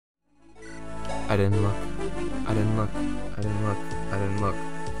I didn't look. I didn't look. I didn't look. I didn't look.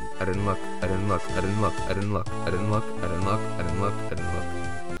 I didn't look. I didn't look. I didn't look. I didn't look. I didn't look. I didn't look. I didn't look. I didn't look.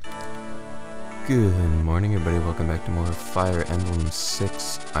 Good morning, everybody. Welcome back to more Fire Emblem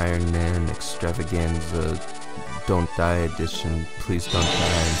 6 Ironman Extravaganza Don't Die Edition. Please don't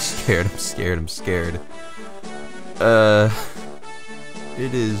die. I'm scared. I'm scared. I'm scared.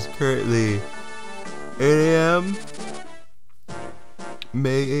 It is currently 8 a.m.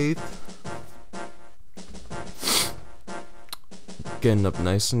 May 8th. Getting up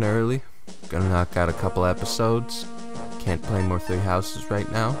nice and early. Gonna knock out a couple episodes. Can't play more Three Houses right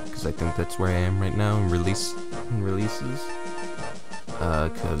now, because I think that's where I am right now in releases.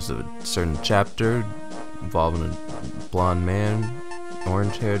 Because of a certain chapter involving a blonde man,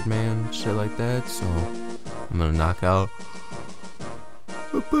 orange-haired man, shit like that, so I'm gonna knock out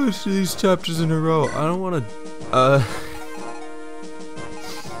a bunch of these chapters in a row. I don't wanna,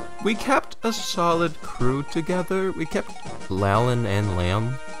 we kept a solid crew together. We kept Lalin and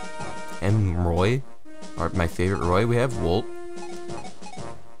Lamb and Roy, my favorite Roy. We have Wolt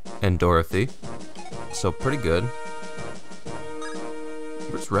and Dorothy, so pretty good.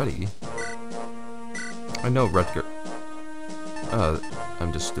 Where's Reddy? I know Rutger.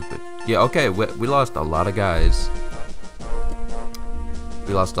 I'm just stupid. Yeah, okay, we lost a lot of guys.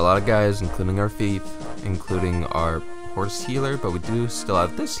 We lost a lot of guys, including our thief, including our horse healer, but we do still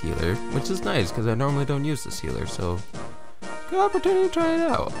have this healer, which is nice, because I normally don't use this healer, so good opportunity to try it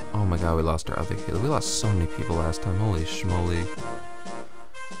out. Oh my god, we lost our other healer. We lost so many people last time, holy schmoly.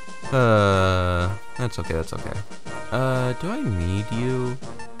 That's okay, that's okay. Do I need you?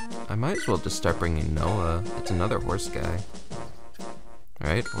 I might as well just start bringing Noah. It's another horse guy.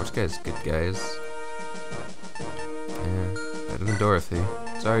 Alright, horse guy's good, guys. Yeah, better than Dorothy.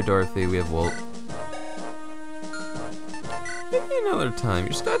 Sorry, Dorothy, we have Wolt. Maybe another time.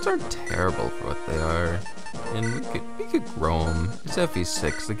 Your stats aren't terrible for what they are. And we could grow them. It's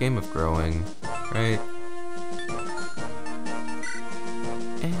FE6, the game of growing, right?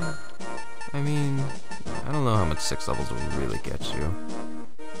 And, I mean, I don't know how much 6 levels will really get you.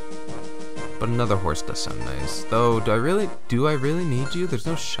 But another horse does sound nice. Though, do I really need you? There's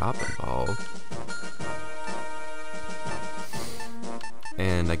no shop involved.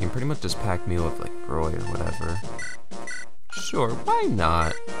 And I can pretty much just pack me with, like, Roy or whatever. Sure, why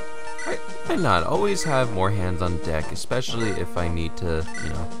not? Why not? Always have more hands on deck, especially if I need to, you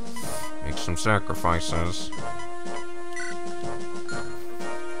know, make some sacrifices.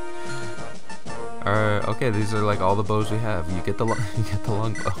 Okay, these are like all the bows we have. You get the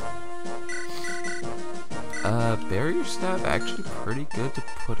longbow. Barrier staff actually pretty good to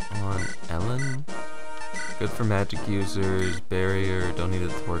put on Ellen. Good for magic users. Barrier, don't need a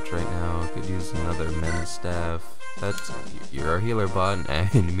torch right now. Could use another men's staff. You're our healer bot, and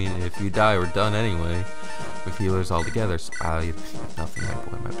I mean, if you die, we're done anyway. With healers all together, so nothing,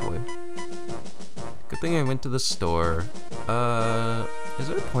 my boy. Good thing I went to the store. Is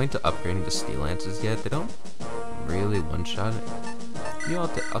there a point to upgrading to steel lances yet? They don't really one-shot it. Yeah,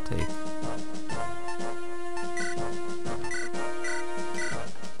 I'll take.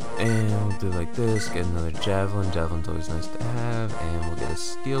 And we'll do like this, get another javelin. Javelin's always nice to have, and we'll get a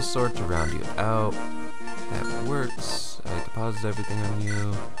steel sword to round you out. That works. I deposit everything on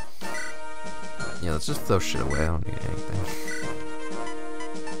you. Yeah, let's just throw shit away. I don't need anything.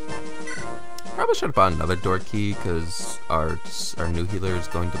 Probably should have bought another door key, because our new healer is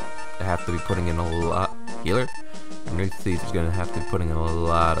going to have to be putting in a lot. Healer? Our new thief is going to have to be putting in a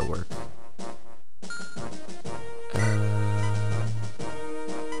lot of work. I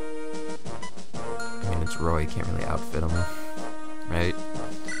mean, it's Roy. Can't really outfit him, right?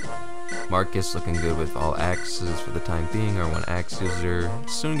 Marcus looking good with all axes for the time being, our one axe user.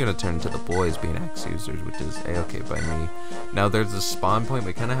 Soon gonna turn into the boys being axe users, which is a-okay by me. Now there's a spawn point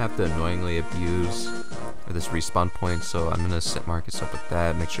we kind of have to annoyingly abuse, or this respawn point, so I'm gonna set Marcus up with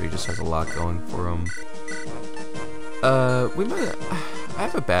that, make sure he just has a lot going for him. I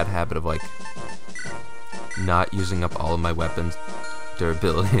have a bad habit of like not using up all of my weapons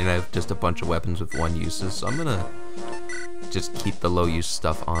durability, and I have just a bunch of weapons with one uses, so I'm gonna just keep the low use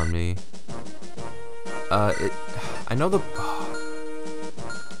stuff on me. I know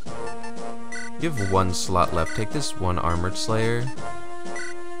you have one slot left. Take this one armored slayer.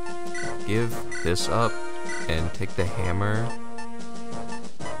 Give this up and take the hammer.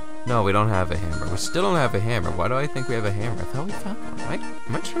 No, we don't have a hammer. We still don't have a hammer. Why do I think we have a hammer? I thought we found one.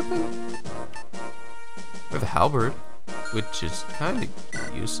 Am I tripping? We have a halberd, which is kind of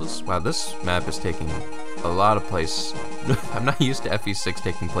useless. Wow, this map is taking a lot of place. I'm not used to FE6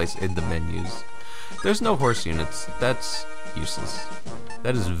 taking place in the menus. There's no horse units. That's useless.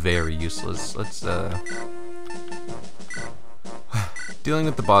 That is very useless. Let's, dealing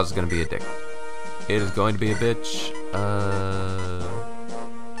with the boss is gonna be a dick. It is going to be a bitch.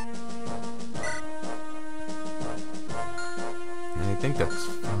 I think that's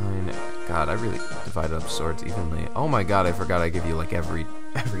fine. God, I really divided up swords evenly. Oh my god, I forgot I give you like every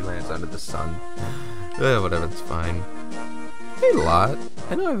lance under the sun. Whatever, it's fine. Paid a lot.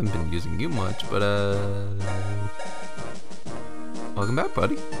 I know I haven't been using you much, but welcome back,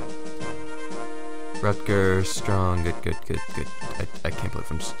 buddy. Rutger, strong, good. I can't believe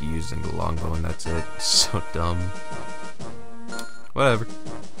I'm just using the longbow and that's it. So dumb. Whatever.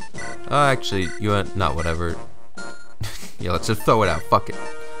 Actually, you want not whatever. Yeah, let's just throw it out. Fuck it.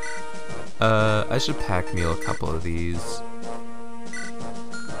 I should pack meal a couple of these.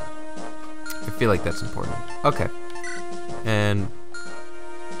 I feel like that's important. Okay. And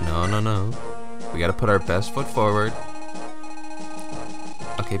no. We gotta put our best foot forward.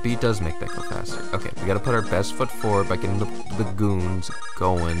 Okay, B does make that go faster. Okay, we gotta put our best foot forward by getting the goons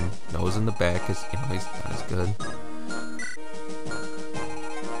going. Nose in the back is, you know, he's not as good.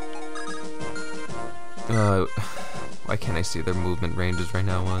 Why can't I see their movement ranges right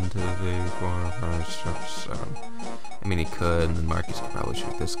now? 1, 2, 3, 4, 5, 6, 7. I mean, he could, and then Marcus could probably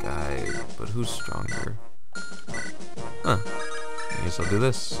shoot this guy, but who's stronger? Huh. I guess I'll do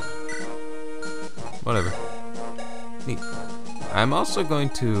this. Whatever. Neat. I'm also going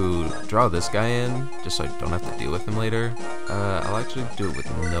to draw this guy in, just so I don't have to deal with him later. I'll actually do it with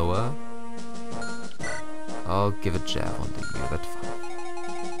Noah. I'll give a javelin to you, that's fine.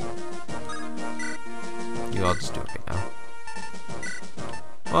 You all just do it right now.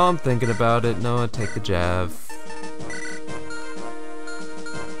 While I'm thinking about it, Noah, take the jav.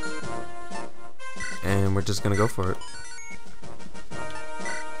 And we're just gonna go for it.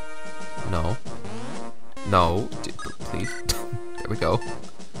 No. No, please. There we go.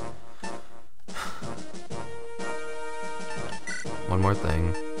 One more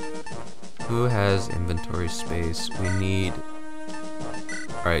thing. Who has inventory space? We need...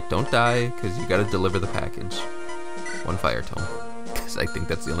 Alright, don't die, because you gotta deliver the package. 1 fire tome. Because I think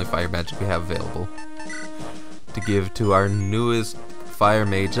that's the only fire magic we have available. To give to our newest fire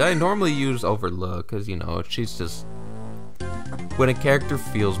mage. I normally use Overlook, because, you know, she's just... When a character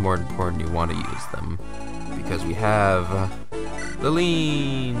feels more important, you want to use them. Because we have...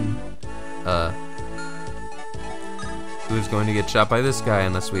 Lilene! Who's going to get shot by this guy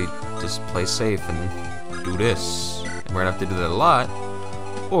unless we just play safe and do this. And we're gonna have to do that a lot.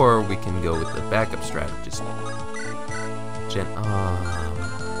 Or we can go with the backup strategist. Really?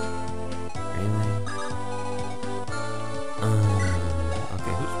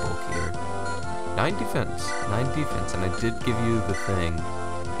 9 defense, and I did give you the thing.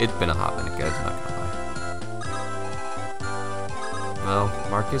 It's been a hot minute, guys, I'm not gonna lie. Well,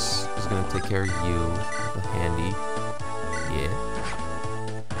 Marcus is gonna take care of you, the handy. Yeah.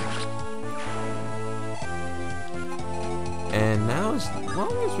 And now, as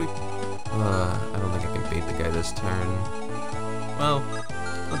long as we... I don't think I can bait the guy this turn. Well,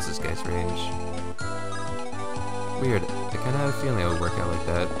 what's this guy's range? Weird. I kind of have a feeling it would work out like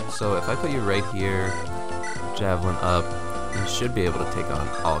that. So if I put you right here, javelin up, you should be able to take on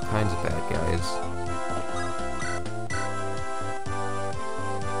all kinds of bad guys.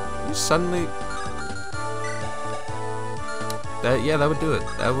 You suddenly... Yeah, that would do it.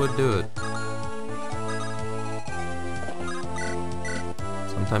 That would do it.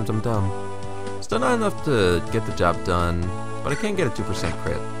 Sometimes I'm dumb. Still not enough to get the job done, but I can get a 2%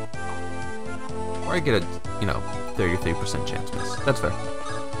 crit. Or I get a, you know, 33% chance miss. That's fair.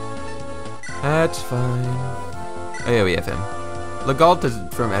 That's fine. Oh yeah, we have him. Legault is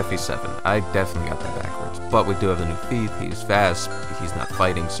from FE7. I definitely got that backwards. But we do have the new thief. He's fast. He's not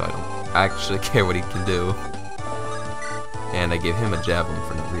fighting, so I don't actually care what he can do. And I gave him a javelin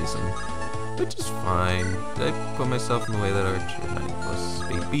for no reason. Which is fine. Did I put myself in the way that archer? 90 plus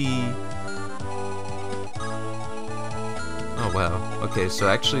baby. Oh wow. Okay, so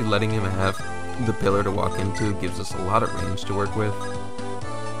actually letting him have the pillar to walk into gives us a lot of range to work with.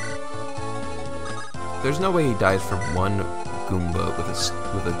 There's no way he dies from one Goomba with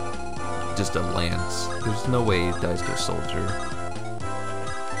just a lance. There's no way he dies to a soldier.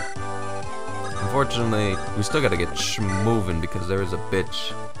 Unfortunately, we still gotta get moving because there is a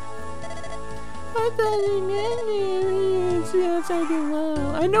bitch. I thought you meant to see outside the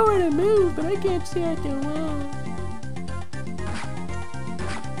wall. I know where to move, but I can't see out the wall.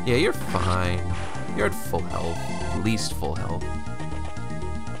 Yeah, you're fine. You're at full health. At least full health.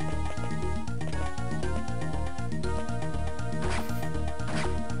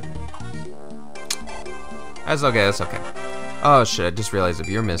 That's okay, that's okay. Oh shit, I just realized if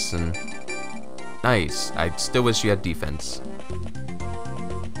you're missing. Nice. I still wish you had defense.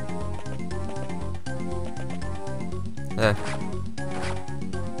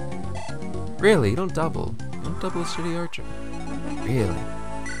 Really? You don't double? You don't double a shitty archer? Really?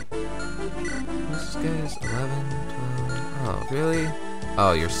 This guy's 11, 12... Oh, really?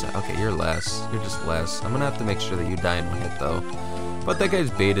 Oh, you're... Okay, you're less. You're just less. I'm gonna have to make sure that you die in one hit, though. But that guy's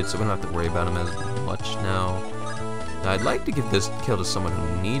baited, so we don't have to worry about him as much now. Now, I'd like to give this kill to someone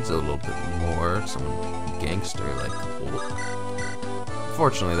who needs a little bit more. Someone gangster, like...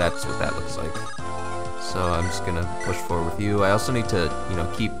 Fortunately, that's what that looks like. So I'm just gonna push forward with you. I also need to, you know,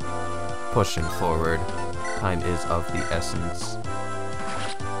 keep pushing forward. Time is of the essence.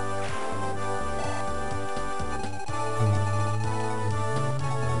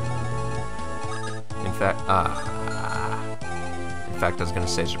 In fact, I was gonna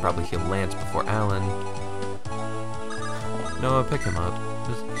say I should probably heal Lance before Alan. No, pick him up.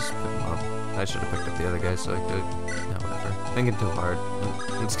 Just pick him up. I should have picked up the other guy so I could. No, whatever. Thinking too hard.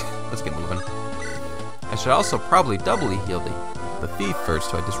 Let's get moving. I should also probably doubly heal the thief first,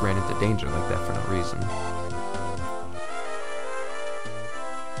 so I just ran into danger like that for no reason.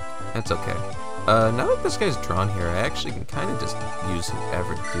 That's okay. Now that this guy's drawn here, I actually can kind of just use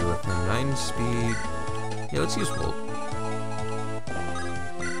whoever to deal with him. 9 speed. Yeah, let's use Wolt.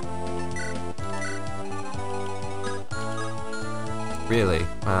 Really?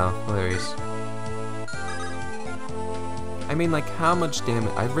 Wow, hilarious. I mean, like, how much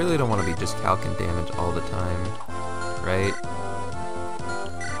damage? I really don't want to be just calcing damage all the time, right?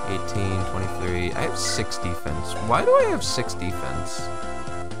 18, 23. I have 6 defense. Why do I have 6 defense?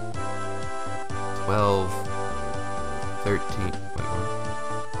 12, 13, wait,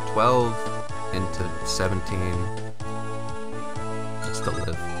 what? 12 into 17. I still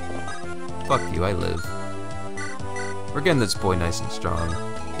live. Fuck you, I live. We're getting this boy nice and strong.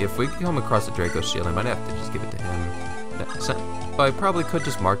 If we come across a Draco shield, I might have to just give it to him. So, I probably could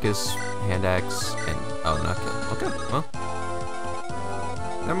just Marcus, hand axe, and oh, not kill. Okay, well,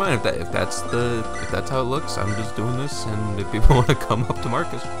 never mind. If that's how it looks, I'm just doing this. And if people want to come up to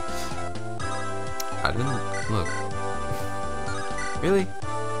Marcus, I didn't look. Really,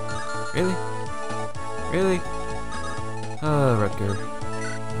 really, really. Rutger.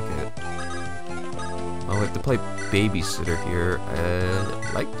 Okay. Oh, we have to play babysitter here.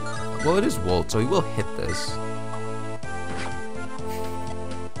 Well, it is Wolt, so he will hit this.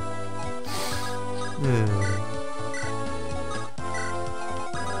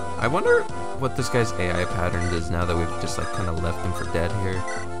 I wonder what this guy's AI pattern is now that we've just like kind of left him for dead here.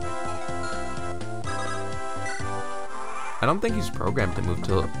 I don't think he's programmed to move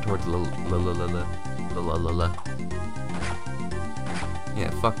towards Yeah,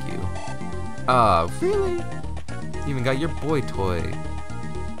 fuck you. Really? You even got your boy toy.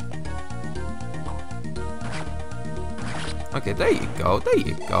 Okay, there you go. There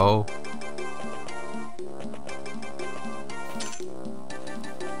you go.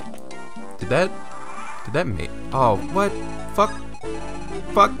 Did that make? Oh, what? Fuck.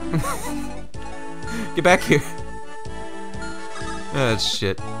 Fuck. Get back here.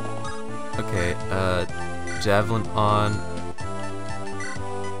 Shit. Okay, javelin on.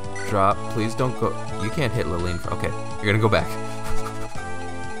 Drop. Please don't go. You can't hit Lillian. Okay, you're gonna go back.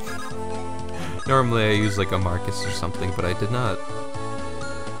 Normally I use like a Marcus or something, but I did not.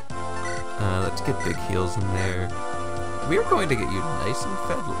 Let's get big heals in there. We are going to get you nice and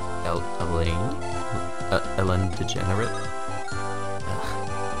fed, Ellen Degenerate.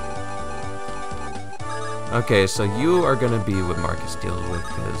 Ugh. Okay, so you are gonna be what Marcus deals with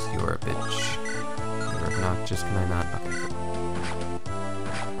because you are a bitch. You're obnoxious. Can I not? Okay, cool.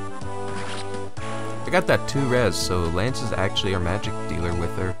 I got that 2 res, so Lance is actually our magic dealer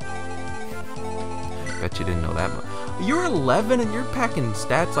with her. Bet you didn't know that much. You're 11 and you're packing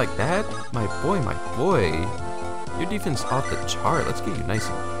stats like that? My boy, my boy. Your defense off the chart. Let's get you nice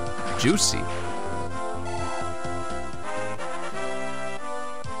and juicy.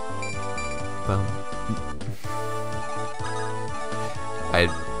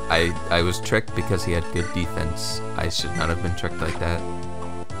 I was tricked because he had good defense. I should not have been tricked like that.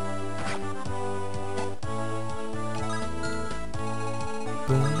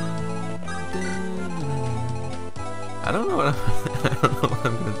 I don't know what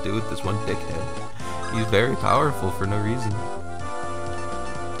I'm gonna do with this one dickhead. He's very powerful for no reason.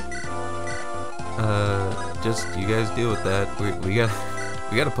 Just you guys deal with that. We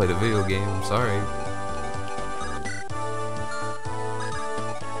gotta play the video game. I'm sorry.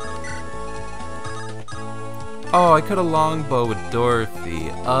 Oh, I could have longbow with Dorothy.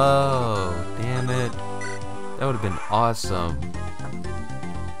 Oh, damn it. That would have been awesome.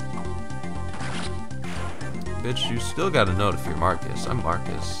 Bitch, you still gotta know if you're Marcus. I'm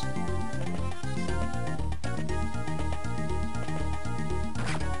Marcus.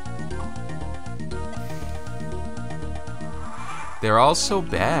 They're all so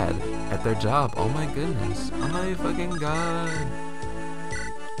bad at their job. Oh my goodness. Oh my fucking god.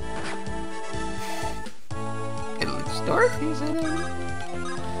 At least Dorothy's in it.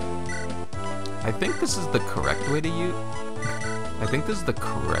 I think this is the correct way to use... I think this is the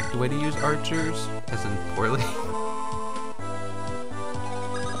correct way to use archers, as in poorly.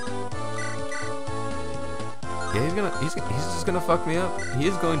 Yeah, he's just gonna fuck me up. He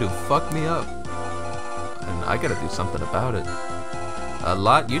is going to fuck me up. And I gotta do something about it.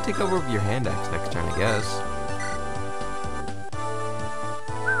 Lot, you take over with your hand axe next turn, I guess.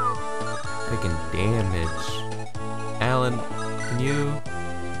 Taking damage. Alan, can you...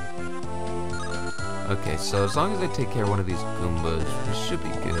 Okay, so as long as I take care of one of these Goombas, this should be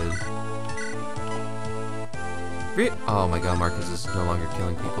good. Oh my god, Marcus is no longer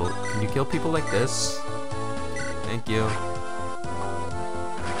killing people. Can you kill people like this? Thank you.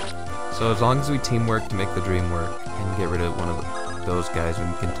 So as long as we teamwork to make the dream work and get rid of one of those guys, we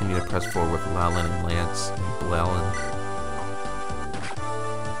can continue to press forward with Lalin and Lance and Blellen.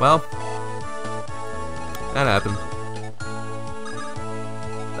 Well, that happened.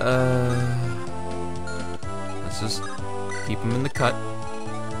 Let's just keep him in the cut.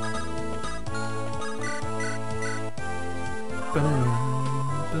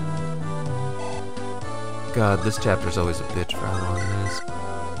 God, this chapter's always a bitch for how long it is.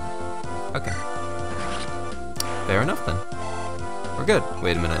 Okay. Fair enough then. We're good.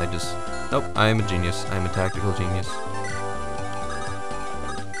 Wait a minute, Nope, I am a genius. I am a tactical genius.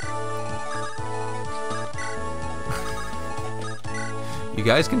 You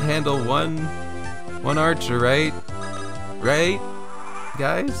guys can handle one archer, right? Right?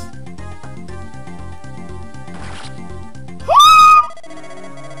 Guys?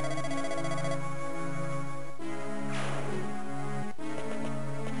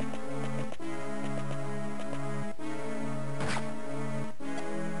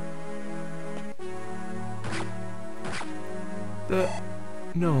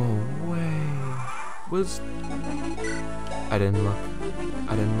 No way. I didn't look.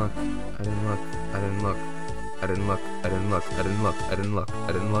 I didn't look. I didn't look. I didn't look. I didn't look. I didn't look. I didn't look. I didn't look.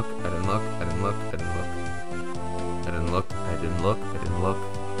 I didn't look. I didn't look. I didn't look. I didn't look. I didn't look. I didn't look. I didn't look.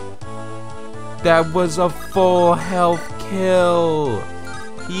 That was a full health kill.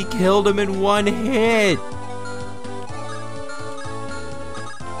 He killed him in one hit.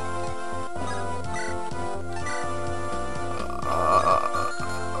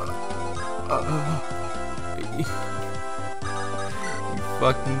 You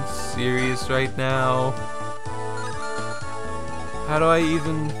fucking serious right now? How do I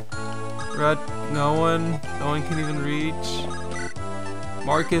even... No one can even reach.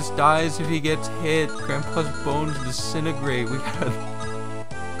 Marcus dies if he gets hit. Grandpa's bones disintegrate. We gotta...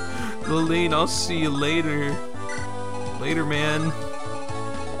 Lilene, I'll see you later. Later, man.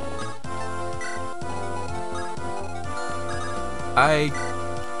 I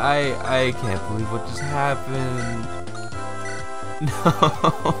can't believe what just happened. No,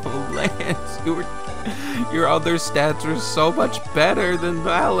 Lance, your other stats were so much better than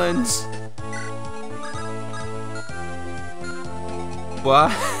Valen's.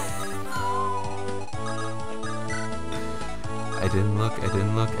 What? I didn't look.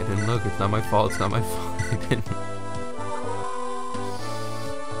 It's not my fault. I didn't.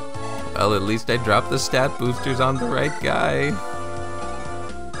 Well, at least I dropped the stat boosters on the right guy.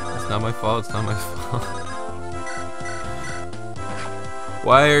 It's not my fault.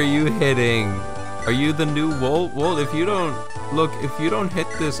 Why are you hitting? Are you the new Wolt? Wolt, if you don't hit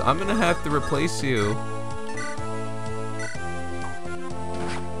this, I'm gonna have to replace you.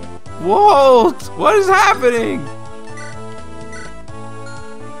 Wolt! What is happening?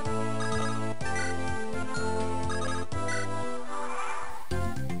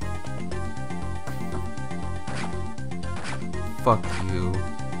 Fuck you.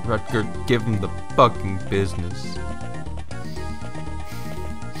 Rutger, give him the fucking business.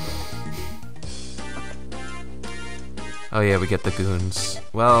 Oh yeah, we get the goons.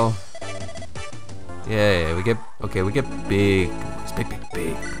 Well, yeah, we get big boys, big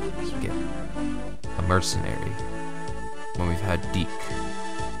boys. We get a mercenary when we've had Deke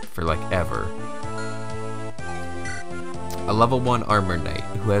for like ever. A level 1 armor knight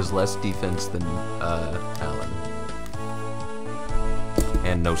who has less defense than Alan.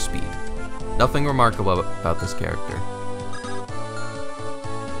 And no speed. Nothing remarkable about this character.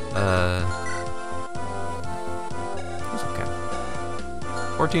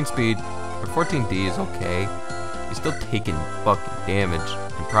 14 speed, or 14D is okay. He's still taking fucking damage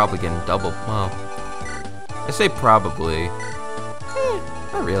and probably getting double. Well, I say probably.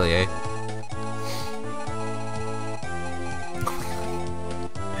 Not really, eh?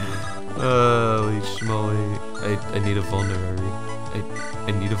 Holy schmoly. I need a vulnerary.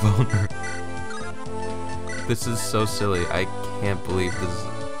 I need a vulner. This is so silly. I can't believe this is...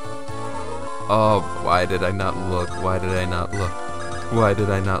 Oh, why did I not look? Why did I not look? Why did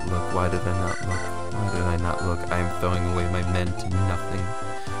I not look? Why did I not look? Why did I not look? I am throwing away my men to nothing.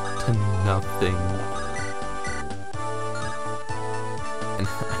 To nothing. And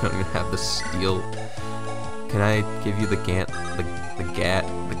I don't even have the steel. Can I give you the Gant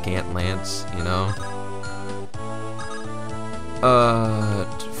lance, you know?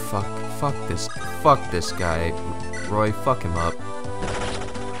 Fuck this guy. Roy, fuck him up.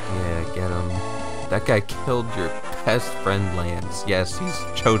 Yeah, get him. That guy killed your best friend Lance. Yes, he's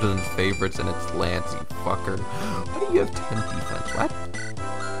chosen favorites and it's Lance, you fucker. Why do you have 10 defense? What?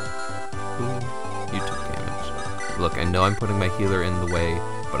 Ooh, you took damage. Look, I know I'm putting my healer in the way,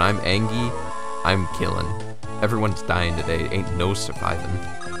 but I'm Angie. I'm killing. Everyone's dying today. Ain't no surviving.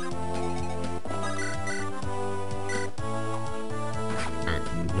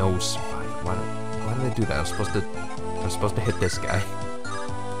 No surviving. Why did I do that? I was supposed to hit this guy.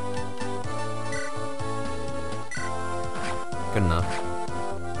 Good enough.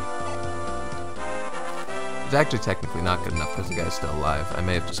 It's actually technically not good enough because the guy's still alive. I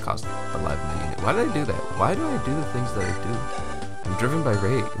may have just cost the life of my unit. Why did I do that? Why do I do the things that I do? I'm driven by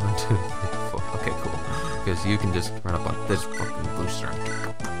rage. 1, 2, 3, 4. Okay, cool. Because you can just run up on this fucking booster.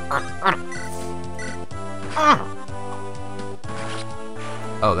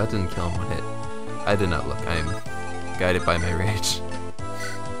 Oh, that didn't kill him one hit. I did not look. I am guided by my rage.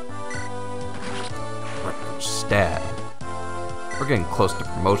 Stab. We're getting close to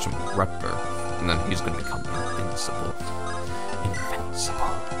promotion with Rutger, and then he's gonna become invincible.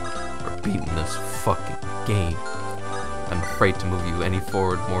 Invincible. We're beating this fucking game. I'm afraid to move you any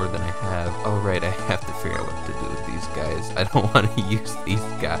forward more than I have. Oh right, I have to figure out what to do with these guys. I don't want to use these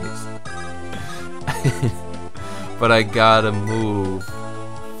guys. But I gotta move.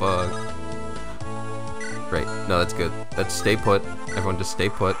 Fuck. Right, no, that's good. Let's stay put. Everyone just stay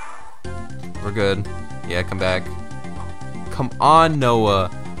put. We're good. Yeah, come back. Come on, Noah.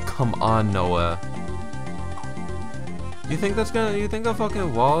 Come on, Noah. You think a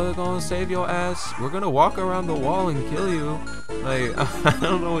fucking wall is gonna save your ass? We're gonna walk around the wall and kill you. Like, I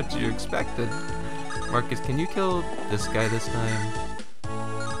don't know what you expected. Marcus, can you kill this guy this time?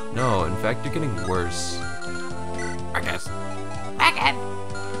 No, in fact, you're getting worse. Marcus. Marcus!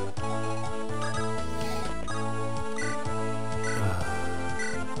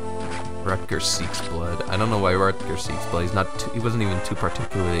 Rutger seeks blood. I don't know why Rutger seeks blood. He wasn't even too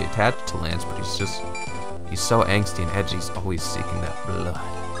particularly attached to Lance, but he's so angsty and edgy. He's always seeking that blood.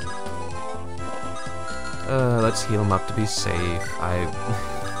 Let's heal him up to be safe.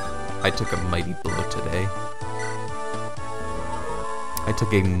 I took a mighty blow today. I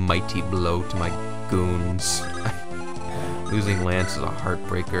took a mighty blow to my goons. Losing Lance is a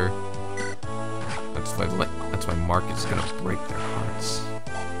heartbreaker. That's why Marcus is gonna break their hearts.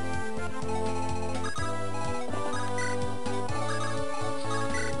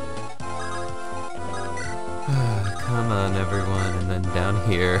 Come on, everyone, and then down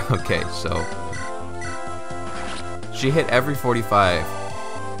here. Okay, so she hit every 45.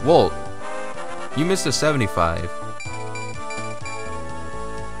 Wolt, you missed a 75.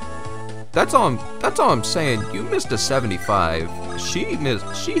 That's all I'm saying. You missed a 75. She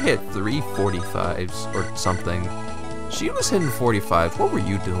hit 3 45s or something. She was hitting 45. What were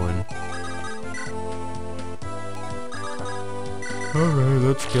you doing? Alright,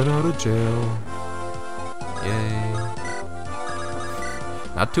 let's get out of jail. Yay.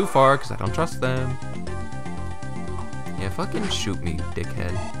 Not too far, because I don't trust them. Yeah, fucking shoot me,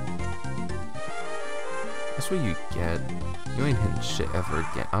 dickhead. That's what you get. You ain't hitting shit ever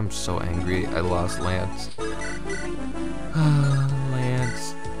again. I'm so angry. I lost Lance.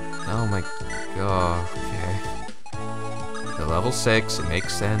 Lance. Oh my god. Okay. The level 6, it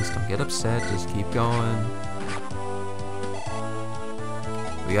makes sense. Don't get upset. Just keep going.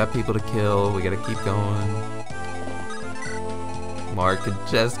 We got people to kill. We gotta keep going. Mark and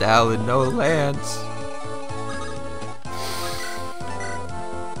just Alan, no Lance.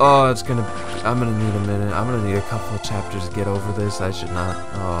 Oh, I'm gonna need a minute. I'm gonna need a couple of chapters to get over this. I should not.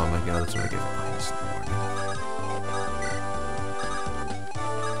 Oh my god, that's what I get for playing this in the morning.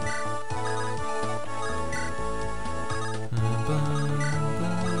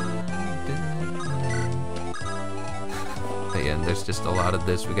 But yeah, man. There's just a lot of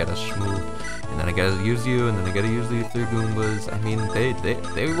this. We gotta schmooze, and then I gotta use you, and then I gotta use the 3 Goombas. I mean,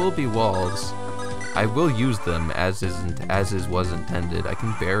 they will be walls. I will use them as is was intended. I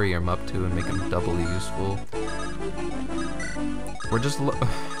can bury them up too and make them doubly useful. We're just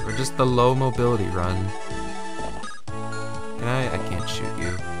the low mobility run. Can I can't shoot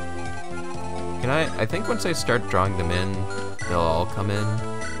you. Can I think once I start drawing them in, they'll all come in.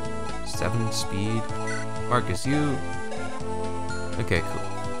 7 speed. Marcus, you... Okay, cool.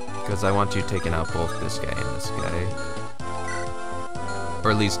 Because I want you taking out both this guy and this guy.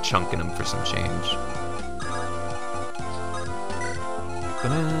 Or at least chunking them for some change.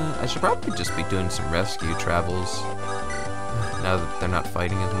 I should probably just be doing some rescue travels. Now that they're not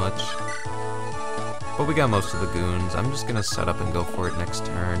fighting as much. But we got most of the goons. I'm just gonna set up and go for it next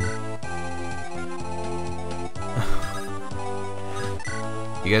turn.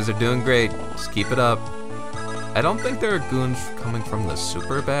 You guys are doing great. Just keep it up. I don't think there are goons coming from the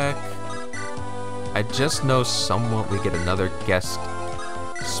super back. I just know somewhat we get another guest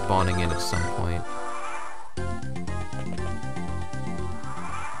spawning in at some point.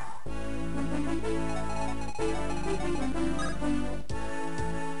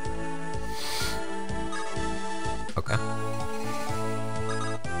 Okay.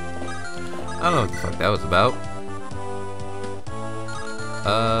 I don't know what the fuck that was about.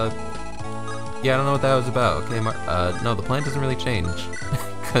 Yeah, I don't know what that was about. Okay, no, the plan doesn't really change.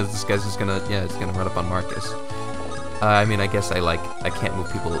 Because this guy's just gonna, yeah, it's gonna run up on Marcus. I mean, I guess I can't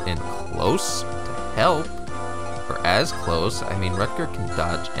move people in close to help. Or as close. I mean, Rutger can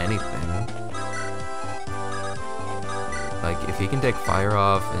dodge anything. Like, if he can take fire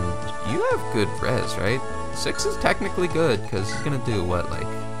off, and you have good res, right? 6 is technically good, because he's gonna do what, like,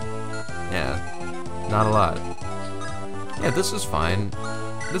 yeah, not a lot. Yeah, this is fine.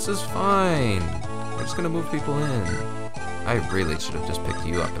 This is fine. We're just gonna move people in. I really should have just picked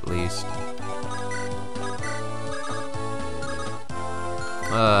you up at least.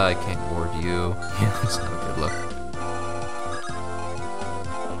 I can't board you. Yeah, that's not a good look.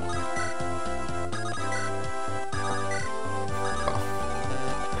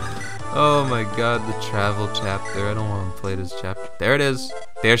 Oh my god, the travel chapter. I don't want to play this chapter. There it is.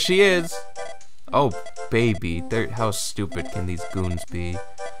 There she is. Oh, baby. How stupid can these goons be?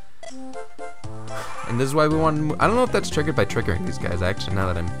 And this is why we want to move. I don't know if that's triggered by triggering these guys, actually, now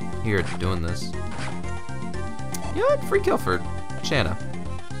that I'm here doing this. You know what? Free kill for Shanna.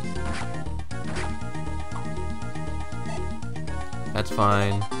 That's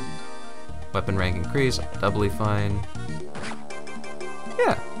fine. Weapon rank increase, doubly fine.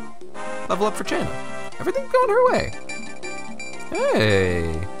 Yeah. Level up for Shanna. Everything's going her way.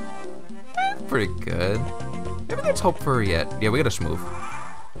 Hey. That's pretty good. Maybe there's hope for her yet. Yeah, we gotta schmooze.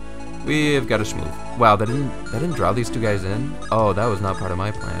 We've got to schmooze. Wow, that didn't draw these 2 guys in? Oh, that was not part of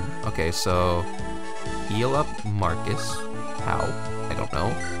my plan. Okay, so heal up Marcus. How? I don't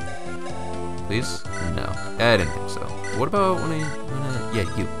know. Please? No. I didn't think so. What about when I yeah,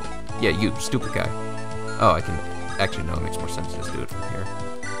 you. Yeah, you, stupid guy. Oh, I can actually no, it makes more sense to just do it from here.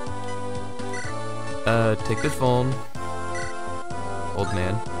 Take this phone. Old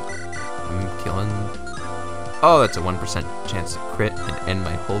man. I'm killing. Oh, that's a 1% chance to crit and end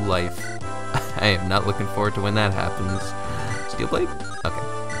my whole life. I am not looking forward to when that happens. Steel blade? Okay.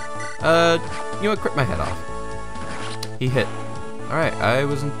 You know what? Crit my head off. He hit. All right, I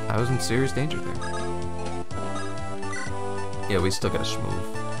was in serious danger there. Yeah, we still gotta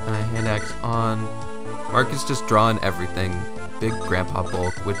schmooze. Hand axe on. Marcus just drawing everything. Big grandpa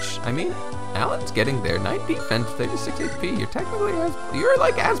bulk, which I mean, Alan's getting there. 9 defense, 36 HP. You're technically you're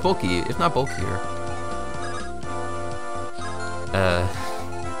like as bulky, if not bulkier.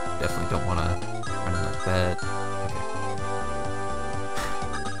 Definitely don't want to run in like that.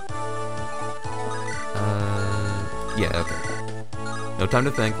 Okay. Yeah, okay. No time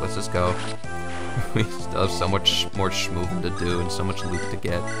to think, let's just go. We still have so much more schmooving to do and so much loot to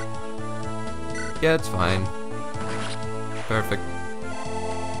get. Yeah, it's fine. Perfect.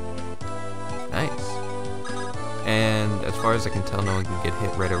 Nice. And as far as I can tell, no one can get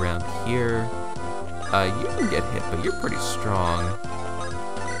hit right around here. You can get hit, but you're pretty strong.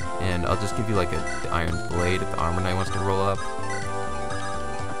 And I'll just give you like the iron blade if the armor knight wants to roll up.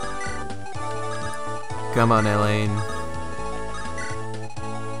 Come on, Elaine.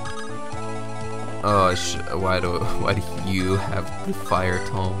 Oh, why do you have the fire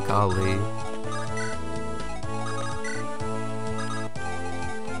tome, golly?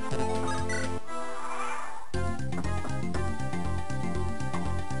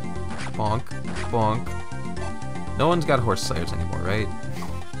 Bonk, bonk. No one's got horse slayers anymore, right?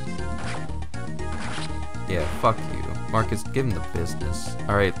 Yeah, fuck you. Marcus, give him the business.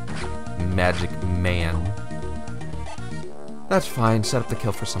 Alright, Magic Man. That's fine. Set up the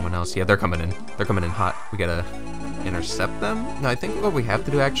kill for someone else. Yeah, they're coming in. They're coming in hot. We gotta intercept them. No, I think what we have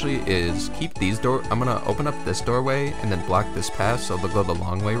to do actually is keep these door. I'm gonna open up this doorway and then block this path so they'll go the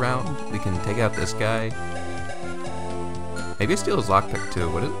long way round. We can take out this guy. Maybe steal his lockpick too.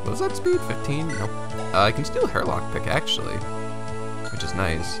 What was that speed? 15? Nope. I can steal her lockpick actually, which is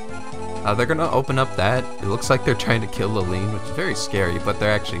nice. They're gonna open up that. It looks like they're trying to kill Laline, which is very scary, but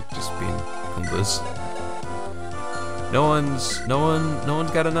they're actually just being Goombas. No one's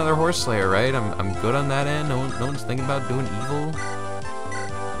got another horse slayer, right? I'm good on that end. No one's thinking about doing evil.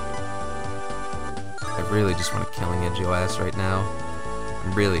 I really just want to killing edge your ass right now.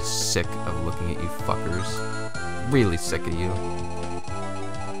 I'm really sick of looking at you fuckers. Really sick of you.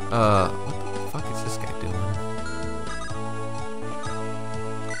 What the fuck is this guy doing?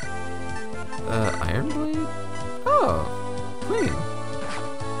 Iron Blade? Oh, clean.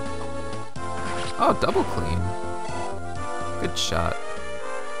 Oh, double clean. Good shot.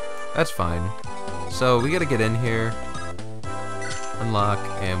 That's fine. So we gotta get in here, unlock,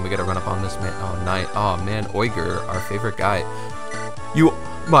 and we gotta run up on this man. Oh, night. Oh man, Uyghur, our favorite guy. You,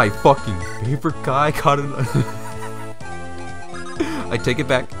 my fucking favorite guy, got it. I take it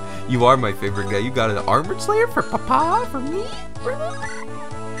back. You are my favorite guy. You got an armored slayer for Papa, for me, really?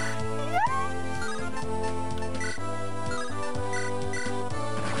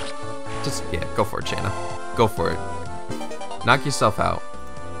 Just yeah, go for it, Chana. Go for it. Knock yourself out.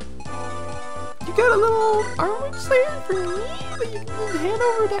 You got a little armored slayer for me that you can hand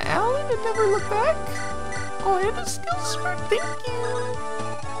over to Alan and never look back? Oh, and a skill sword, thank you.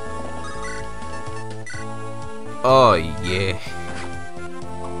 Oh yeah.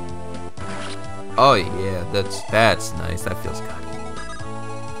 Oh yeah, that's nice. That feels good.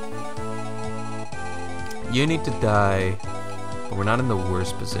 You need to die, but we're not in the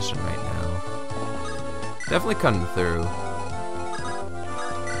worst position right now. Definitely cutting through.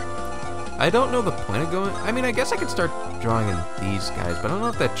 I don't know the point of going. I mean, I guess I could start drawing in these guys, but I don't know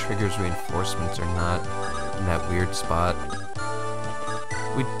if that triggers reinforcements or not in that weird spot.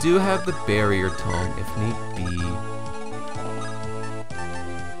 We do have the barrier tome if need be.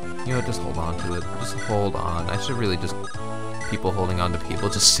 You know, just hold on to it. Just hold on. I should really just people holding on to people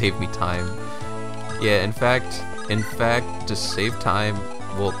just save me time. Yeah, in fact, just save time.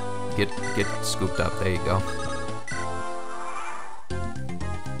 We'll get scooped up. There you go.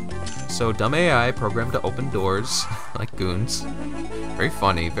 So, dumb AI programmed to open doors, like goons. Very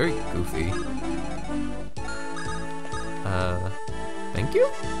funny, very goofy. Thank you?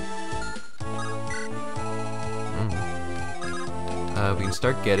 We can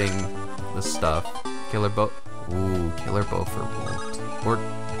start getting the stuff. Killer bow. Ooh, killer bow for Walt.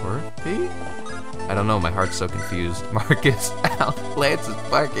 Worthy? I don't know, my heart's so confused. Marcus, Lance is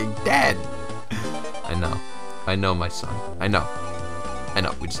fucking dead! I know, my son. I know,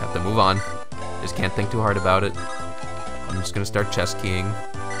 we just have to move on. Just can't think too hard about it. I'm just gonna start chest keying.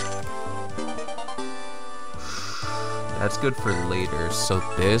 That's good for later. So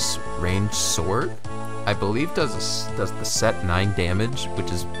this ranged sword, I believe does the set 9 damage,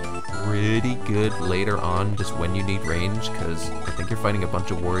 which is pretty good later on, just when you need range, because I think you're fighting a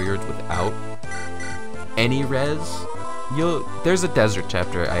bunch of warriors without any res. There's a desert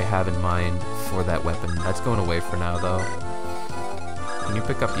chapter I have in mind for that weapon. That's going away for now, though. Can you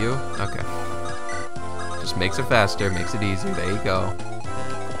pick up you? Okay. Just makes it faster, makes it easier. There you go.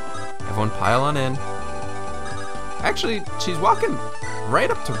 Everyone pile on in. Actually, she's walking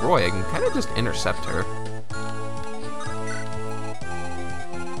right up to Roy. I can kind of just intercept her.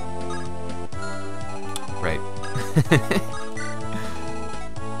 Right.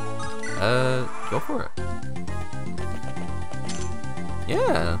 Go for it.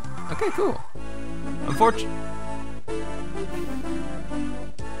 Yeah. Okay, cool. Unfortunately.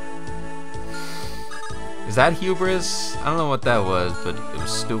 Is that hubris? I don't know what that was, but it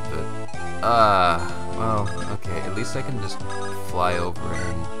was stupid. Well, okay, at least I can just fly over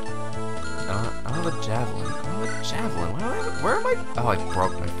and... I don't have a javelin. I don't have a javelin. Where am I? Oh, I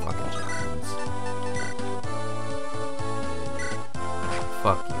broke my fucking javelins.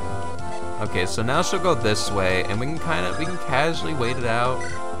 Fuck you. Okay, so now she'll go this way, and we can casually wait it out.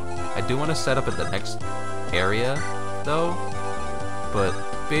 I do want to set up at the next area, though. But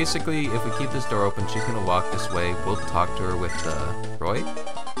basically, if we keep this door open, she's gonna walk this way. We'll talk to her with Roy.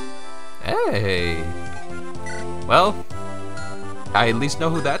 Hey. Well, I at least know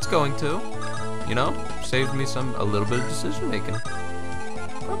who that's going to. You know, saves me a little bit of decision making.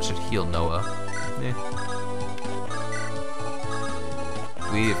 Probably should heal Noah.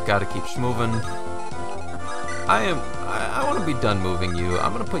 We've got to keep moving. I want to be done moving you.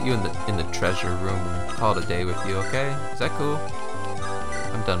 I'm gonna put you in the treasure room and call it a day with you, okay? Is that cool?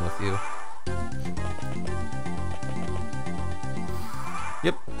 I'm done with you.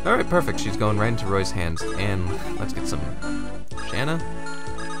 Yep. Alright, perfect. She's going right into Roy's hands. And let's get some Shanna.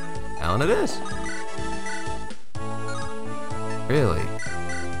 Alan it is. Really?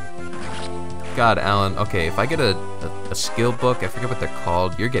 God, Alan. Okay, if I get a skill book, I forget what they're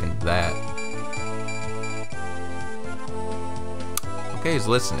called, you're getting that. Okay, he's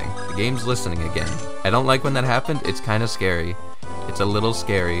listening. The game's listening again. I don't like when that happened. It's kind of scary. It's a little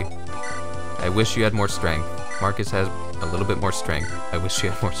scary. I wish you had more strength. Marcus has a little bit more strength. I wish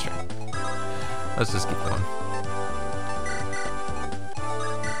you had more strength. Let's just keep going.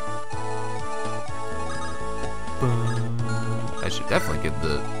 I should definitely give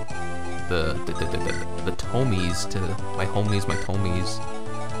the tomies to my homies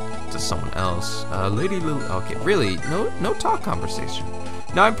to someone else. Lady Lily. Okay, really? No talk conversation.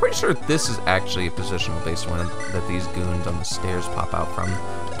 Now I'm pretty sure this is actually a positional based one that these goons on the stairs pop out from.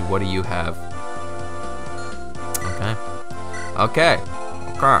 What do you have? Okay.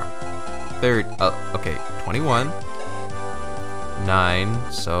 Third. Okay. 21.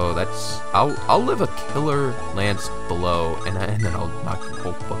 9. So that's. I'll live a killer lance below, and then I'll knock your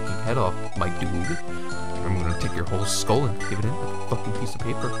whole fucking head off, my dude. I'm gonna take your whole skull and give it in like a fucking piece of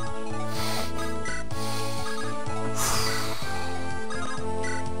paper.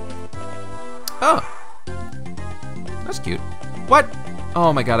 Oh, that's cute. What?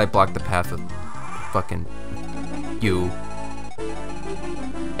 Oh my god, I blocked the path with fucking you.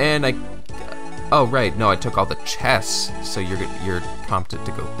 And I. Oh right, no, I took all the chests, so you're prompted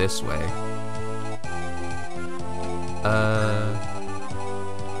to go this way.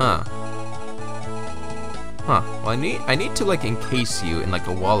 Well, I need to like encase you in like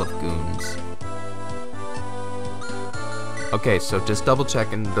a wall of goons. Okay, so just double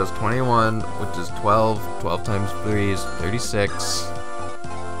checking. Does 21, which is 12. 12 times 3 is 36.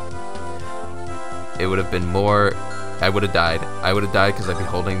 It would have been more. I would have died. I would have died because I'd be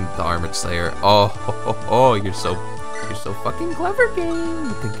holding the Armored Slayer. Oh, you're so fucking clever, game.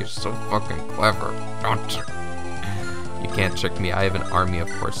 You think you're so fucking clever, don't you? You can't trick me. I have an army of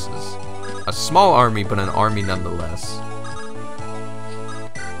horses. A small army, but an army nonetheless.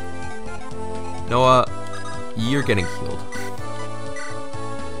 Noah, you're getting healed.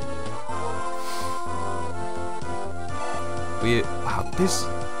 Wow, this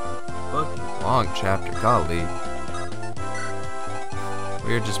fucking long chapter, golly.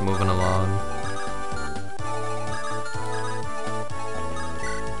 We're just moving along.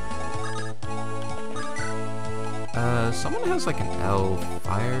 Someone has like an L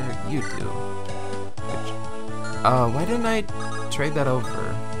fire. You do. Why didn't I trade that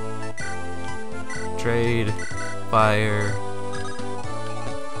over? Trade fire.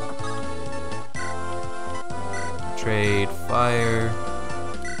 Trade fire.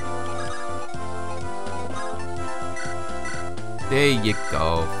 There you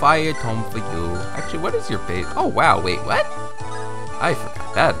go. Fire tome for you. Actually, what is your base? Oh wow, wait, what? I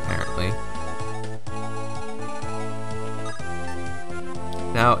forgot that apparently.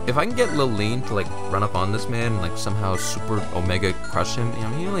 Now, if I can get Lileen to like run up on this man and like somehow super omega crush him, you know,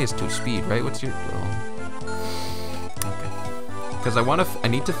 he only has 2 speed, right? What's your okay. Because I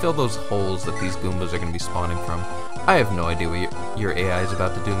need to fill those holes that these Goombas are gonna be spawning from. I have no idea what your AI is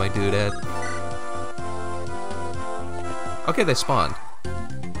about to do, my dude, Ed. Okay, they spawned.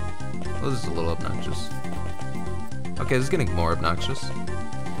 Well, this is a little obnoxious. Okay, this is getting more obnoxious.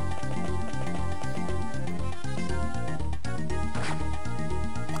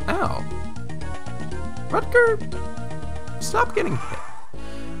 Ow. Rutger, stop getting hit.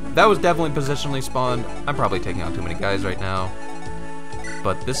 That was definitely positionally spawned. I'm probably taking out too many guys right now.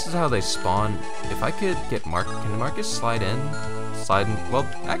 But this is how they spawn. If I could get can Marcus slide in? Well,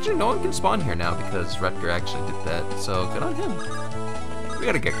 actually, no one can spawn here now because Rutger actually did that. So good on him. We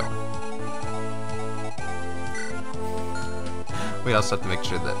gotta get going. We also have to make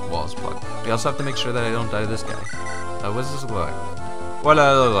sure that wall is plugged. We also have to make sure that I don't die to this guy. What does this look like? What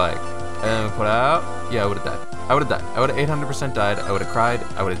does it look like? And put out. Yeah, I would have died. I would have died. I would have 800% died. I would have cried.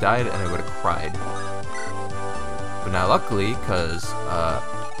 I would have died, and I would have cried. But now, luckily, because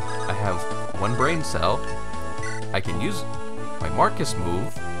I have 1 brain cell, I can use my Marcus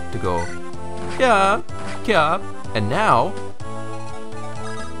move to go, yeah, and now,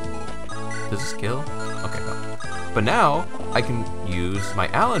 does this kill? Okay, no. But now, I can use my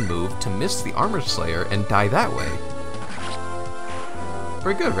Alan move to miss the Armor Slayer and die that way.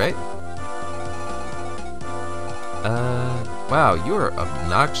 Pretty good, right? Wow, you are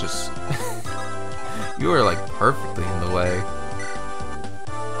obnoxious. You are like perfectly in the way.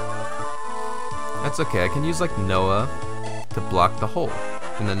 That's okay, I can use like Noah to block the hole,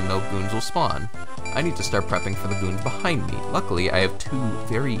 and then no goons will spawn. I need to start prepping for the goons behind me. Luckily, I have two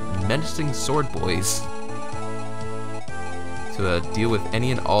very menacing sword boys to deal with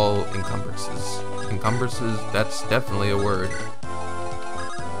any and all encumbrances. Encumbrances, that's definitely a word.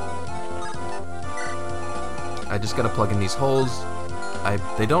 I just gotta plug in these holes.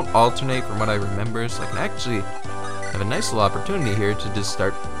 They don't alternate from what I remember, so I can actually have a nice little opportunity here to just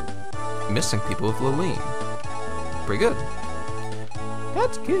start missing people with Laleen. Pretty good.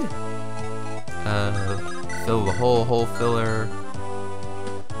 That's good. Fill the hole filler.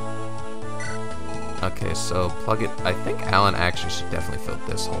 Okay, so plug it. I think Alan actually should definitely fill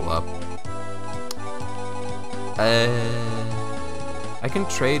this hole up. I can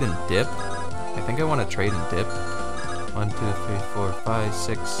trade and dip. I think I want to trade and dip. 1, 2, 3, 4, 5,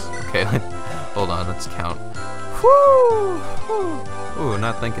 6. Okay, hold on, let's count. Whoo! Ooh,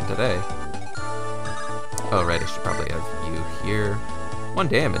 not thinking today. Oh, right, I should probably have you here. 1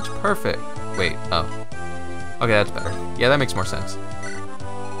 damage, perfect. Wait, oh. Okay, that's better. Yeah, that makes more sense.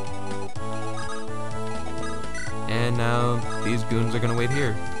 And now these goons are gonna wait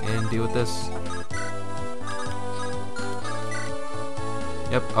here and deal with this.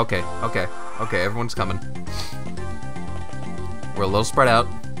 Yep, okay, everyone's coming. We're a little spread out,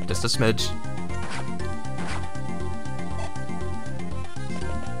 just a smidge.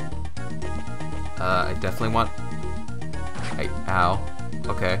 I definitely want... Ow.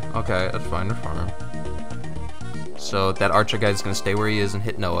 Okay, that's fine, that's fine. So that archer guy's gonna stay where he is and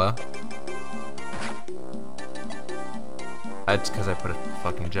hit Noah. That's because I put a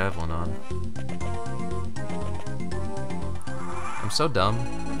fucking javelin on. I'm so dumb.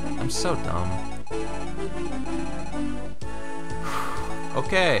 I'm so dumb.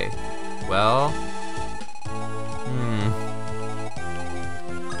 Okay. Well.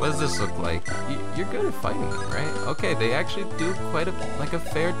 What does this look like? You're good at fighting them, right? Okay, they actually do quite a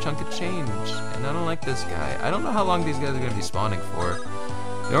fair chunk of change. And I don't like this guy. I don't know how long these guys are gonna be spawning for.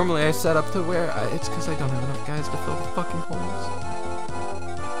 Normally I set up to where it's because I don't have enough guys to fill the fucking holes.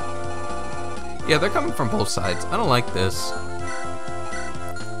 Yeah, they're coming from both sides. I don't like this.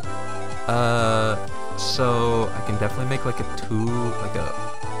 So I can definitely make like a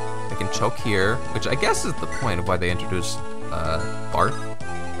I can choke here, which I guess is the point of why they introduced Barth.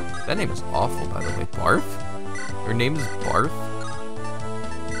 That name is awful, by the way. Barth? Your name is Barth?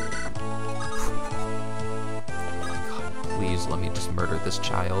 Oh my god, please let me just murder this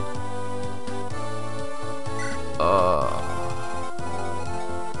child.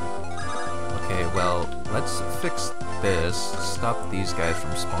 Okay, well, let's fix this. Stop these guys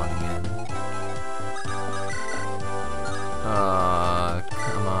from spawning in.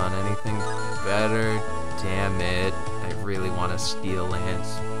 Come on, anything better? Damn it. I really want to steal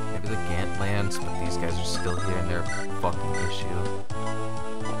lands. Maybe the Gant lands, but these guys are still here and they're a fucking issue.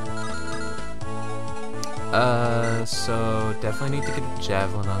 So definitely need to get a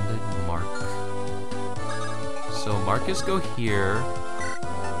javelin on the Mark. So Marcus, go here.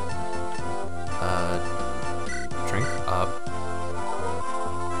 Drink up.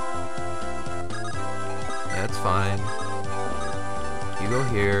 That's fine. You go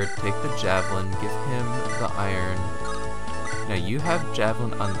here, take the javelin, give him the iron. Now you have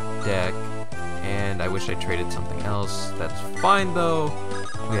javelin on deck, and I wish I traded something else. That's fine though.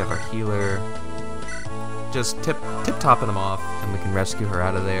 We have our healer. Just tip-topping them off, and we can rescue her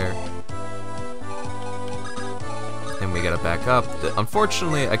out of there. And we gotta back up.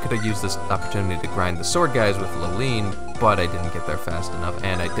 Unfortunately, I could have used this opportunity to grind the sword guys with Laleen, but I didn't get there fast enough,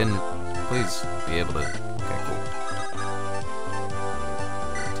 and I didn't, please, be able to... Okay, cool.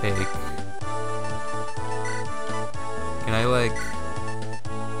 Take... Can I, like...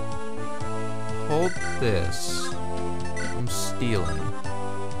 hold this? I'm stealing.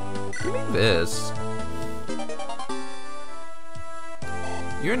 Give me this.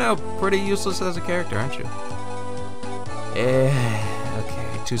 You're now pretty useless as a character, aren't you? Okay,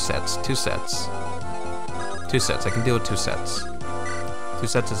 2 sets. I can deal with 2 sets. 2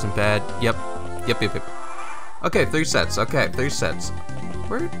 sets isn't bad. Yep. Okay, 3 sets.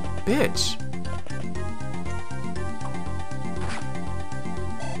 Where, bitch?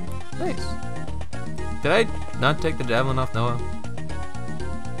 Nice. Did I not take the javelin off Noah?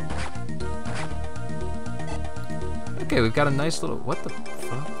 Okay, we've got a nice little... What the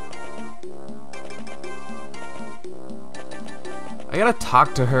fuck? I gotta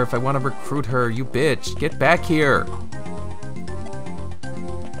talk to her if I want to recruit her, you bitch. Get back here.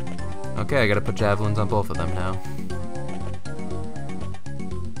 Okay, I gotta put javelins on both of them now.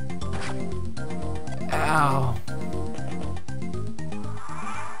 Ow.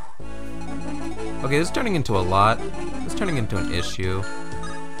 Okay, this is turning into a lot. This is turning into an issue.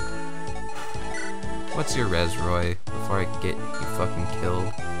 What's your res, Roy? Before I get you fucking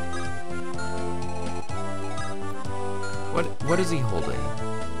killed. What is he holding?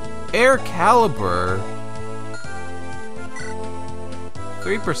 Air Caliber?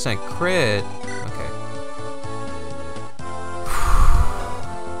 3% crit? Okay.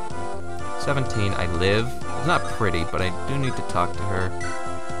 17, I live. It's not pretty, but I do need to talk to her.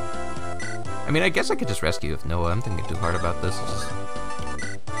 I mean, I guess I could just rescue with Noah. I'm thinking too hard about this.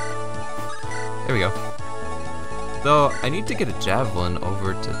 There we go. Though, I need to get a javelin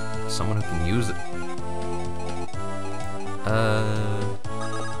over to someone who can use it.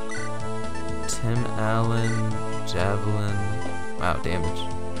 Tim Allen, javelin. Wow, damage.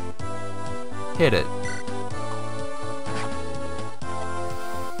 Hit it.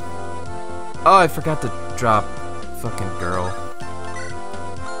 Oh, I forgot to drop fucking girl.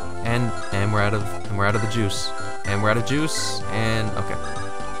 And we're out of the juice. And we're out of juice. And okay.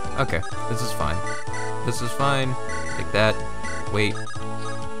 Okay, this is fine. This is fine. Take that. Wait.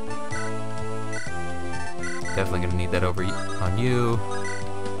 Definitely gonna need that over on you.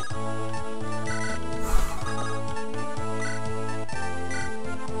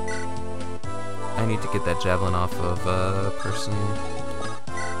 I need to get that javelin off of a person.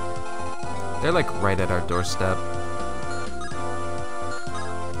 They're like right at our doorstep.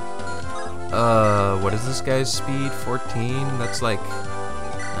 What is this guy's speed? 14? That's like...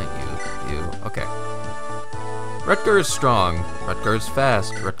 Not you. Okay. Rutger is strong. Rutger is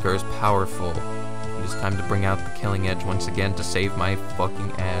fast. Rutger is powerful. It is time to bring out the killing edge once again to save my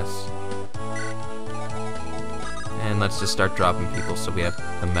fucking ass. And let's just start dropping people so we have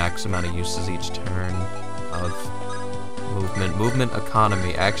the max amount of uses each turn of movement. Movement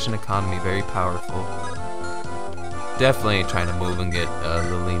economy, action economy, very powerful. Definitely trying to move and get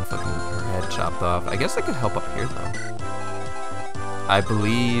Lillian fucking her head chopped off. I guess I could help up here though. I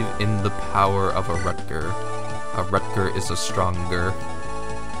believe in the power of a Rutger. A Rutger is a stronger.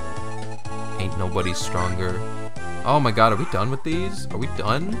 Ain't nobody stronger. Oh my god, are we done with these? Are we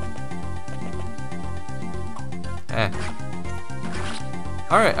done? Eh.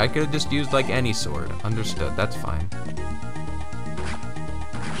 Alright, I could have just used like any sword. Understood, that's fine.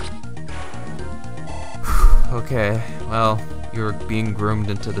 Okay, well, you're being groomed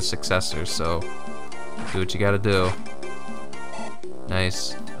into the successor, so do what you gotta do.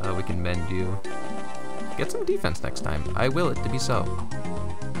 Nice. We can mend you. Get some defense next time. I will it to be so.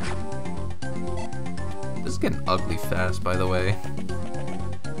 This is getting ugly fast, by the way.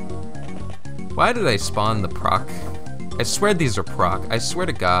 Why did I spawn the proc? I swear these are proc. I swear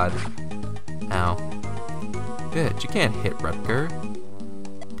to God. Ow. Bitch, you can't hit Rutger.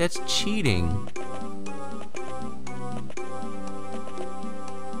 That's cheating.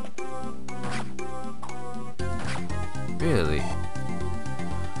 Really?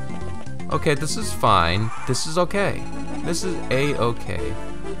 Okay, this is fine. This is okay. This is A-okay.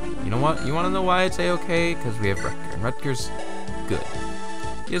 You know what? You want to know why it's A-okay? Because we have Rutger. And Rutger's good.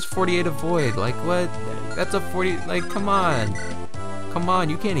 He has 48 avoid. Like, what? That's a 40... Like, come on. Come on,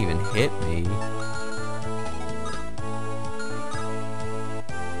 you can't even hit me.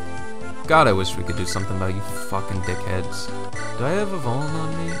 God, I wish we could do something about you fucking dickheads. Do I have a Voln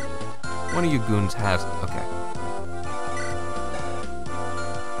on me? One of you goons has... Okay.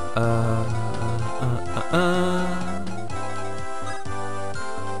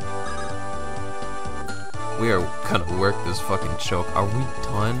 We are gonna work this fucking choke. Are we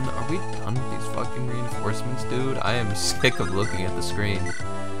done? Are we done with these fucking reinforcements, dude? I am sick of looking at the screen.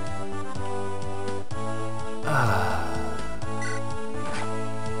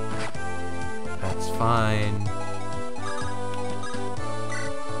 That's fine.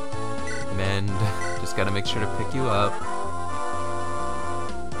 Mend. Just gotta make sure to pick you up.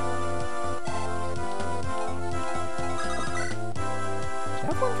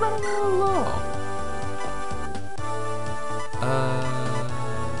 Javelin's running a little low.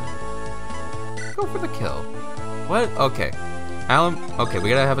 Go for the kill. What? Okay. Alan, okay, we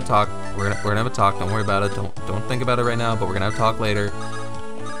gotta have a talk. We're gonna have a talk. Don't worry about it. Don't think about it right now, but we're gonna have a talk later.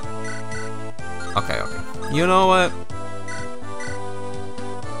 Okay. You know what?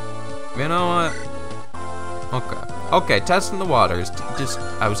 You know what? Okay, testing the waters. Just,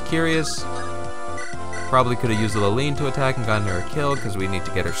 I was curious. Probably could have used Lillian to attack and gotten her a kill, because we need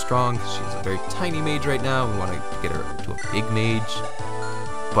to get her strong, because she's a very tiny mage right now. We want to get her to a big mage.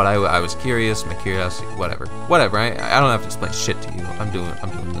 But I was curious, my curiosity, whatever. Whatever, I don't have to explain shit to you. I'm doing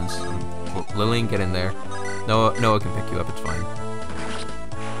this. Lillian, get in there. Noah can pick you up, it's fine.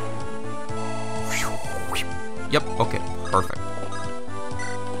 Yep, okay, perfect.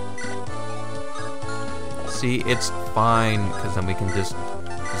 See, it's fine, because then we can just,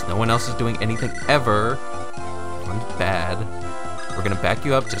 because no one else is doing anything ever. One's bad. We're gonna back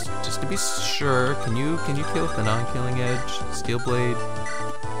you up just to be sure. Can you kill with the non-killing edge? Steel blade,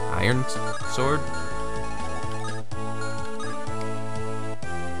 iron sword.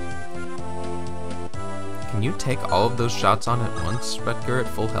 Can you take all of those shots on at once, Rutger, at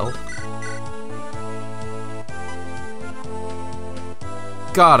full health?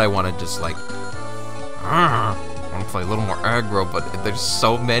 God, I want to just like, I want to play a little more aggro, but there's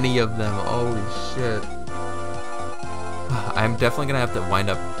so many of them. Holy shit. I'm definitely gonna have to wind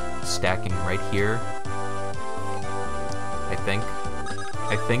up stacking right here. I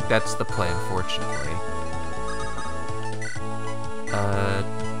think that's the play, unfortunately.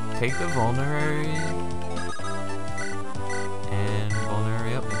 Take the vulnerary. And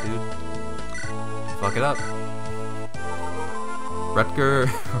vulnerary up, my dude. Fuck it up.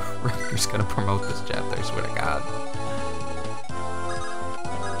 Rutger's gonna promote this chapter, I swear to God.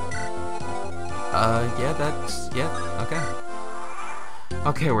 Yeah, okay.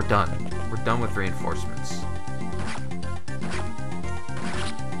 Okay, we're done. We're done with reinforcements.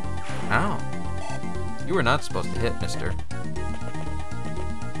 Ow. You were not supposed to hit, mister.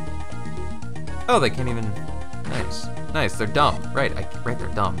 Oh, they can't even... Nice. Nice, they're dumb. Right, they're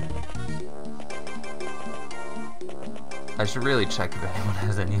dumb. I should really check if anyone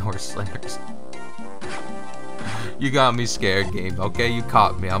has any horse slayers. You got me scared, game. Okay, you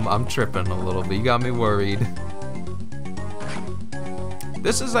caught me. I'm tripping a little bit. You got me worried.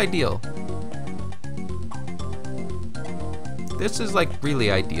 This is ideal. This is like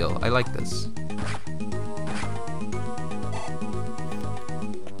really ideal. I like this.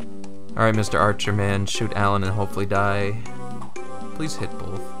 Alright, Mr. Archer Man, shoot Alan and hopefully die. Please hit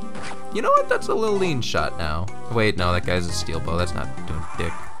both. You know what? That's a little lean shot now. Wait, no, that guy's a steel bow. That's not doing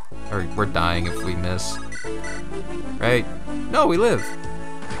dick. Or we're dying if we miss. Right? No, we live.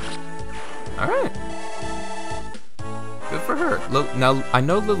 Alright. Good for her. Look, now, I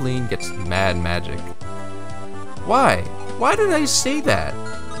know Lileen gets mad magic. Why? Why did I say that?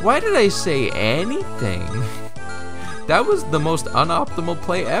 Why did I say anything? That was the most unoptimal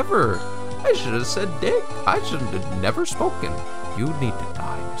play ever. I should have said dick. I should have never spoken. You need to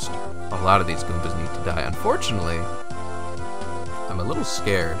die, mister. A lot of these Goombas need to die. Unfortunately, I'm a little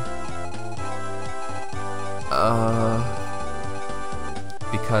scared.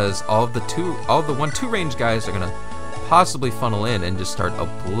 Because all the 1-2 range guys are gonna possibly funnel in and just start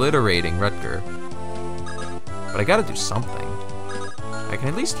obliterating Rutger. But I gotta do something. I can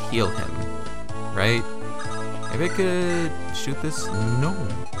at least heal him, right? Maybe I could shoot this? No.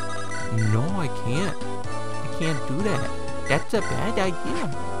 No, I can't. I can't do that. That's a bad idea.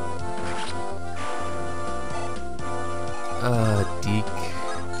 Deke.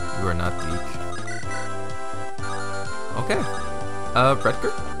 You are not Deke. Okay.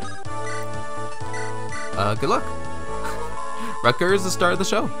 Rutger? Good luck. Rutger is the star of the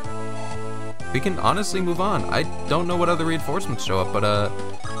show. We can honestly move on. I don't know what other reinforcements show up, but,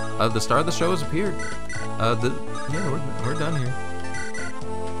 the star of the show has appeared. Yeah, we're done here.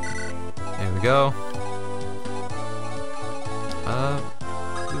 There we go.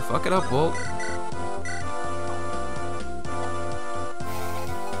 Dude, fuck it up, Bolt.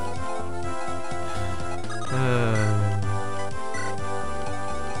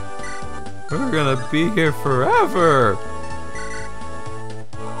 We're gonna be here forever.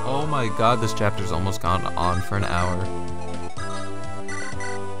 Oh my god, this chapter's almost gone on for an hour.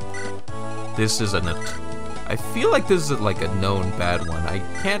 This is I feel like this is like a known bad one. I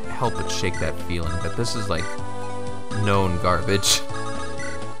can't help but shake that feeling that this is like known garbage.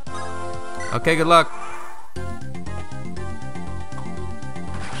 Okay, good luck.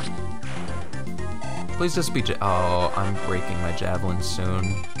 Please just be oh, I'm breaking my javelin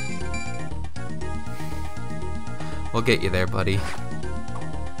soon. We'll get you there, buddy.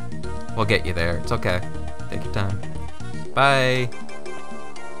 We'll get you there. It's okay. Take your time. Bye.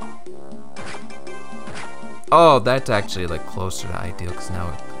 Oh, that's actually like closer to ideal because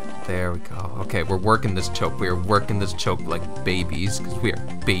now there we go. Okay, we're working this choke. We are working this choke like babies because we are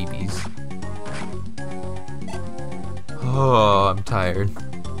babies. Oh, I'm tired.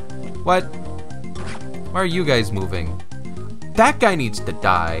 What? Why are you guys moving? That guy needs to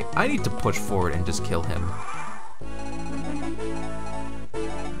die. I need to push forward and just kill him.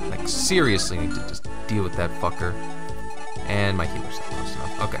 Like, seriously need to just deal with that fucker. And my healer's not close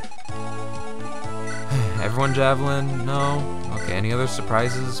enough. Okay. Everyone javelin? No. Okay, any other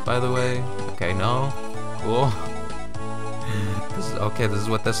surprises, by the way? Okay, no. Cool. This is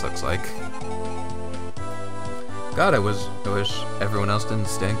what this looks like. God, I wish everyone else didn't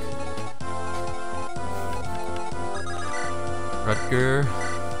stink. Rutger,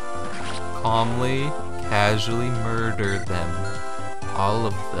 calmly, casually murder them. All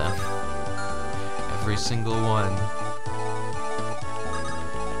of them. Every single one.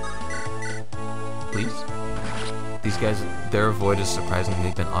 Please? These guys, their avoid has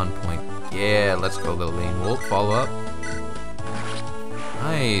surprisingly been on point. Yeah, let's go, Lillian. We'll follow up.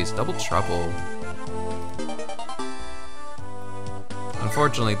 Nice, double trouble.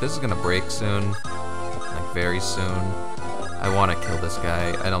 Unfortunately, this is gonna break soon. Like, very soon. I want to kill this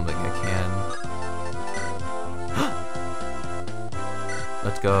guy. I don't think I can.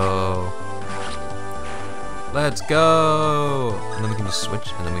 Let's go. Let's go. And then we can just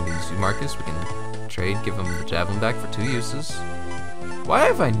switch, and then we can use Marcus. We can trade, give him the javelin back for 2 uses. Why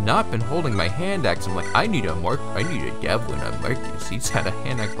have I not been holding my hand axe? I'm like, I need a javelin on Marcus. He's had a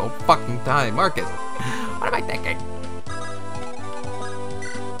hand axe the whole fucking time. Marcus, what am I thinking?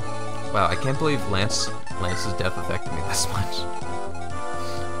 Wow, I can't believe Lance's death affected me this much.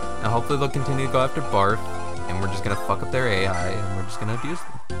 Now hopefully they'll continue to go after Barth, and we're just gonna fuck up their AI, and we're just gonna abuse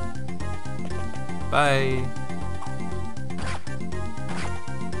them. Bye.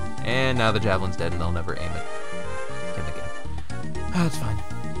 And now the javelin's dead, and they'll never aim it. Him again. That's fine.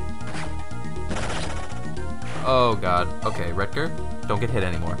 Oh god. Okay, Rutger, don't get hit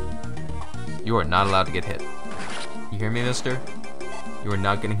anymore. You are not allowed to get hit. You hear me, mister? You are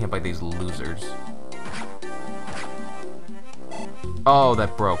not getting hit by these losers. Oh,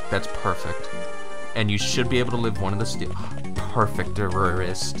 that broke. That's perfect. And you should be able to live one of the steel.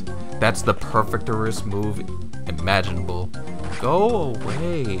 Perfectorist. That's the perfectorist move imaginable. Go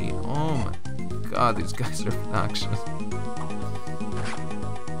away. Oh my god, these guys are obnoxious.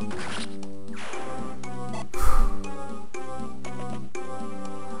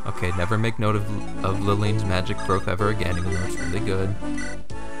 Okay, never make note of Lillian's magic growth ever again, even though it's really good.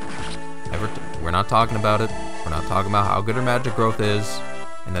 We're not talking about it. We're not talking about how good her magic growth is,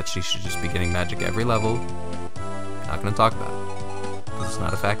 and that she should just be getting magic every level. Not gonna talk about it, because it's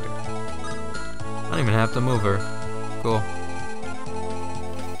not a factor. I don't even have to move her. Cool.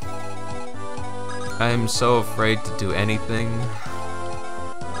 I'm so afraid to do anything.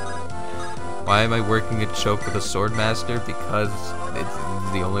 Why am I working a choke with a sword master? Because it's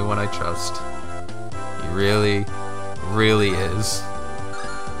the only one I trust. He really, really is.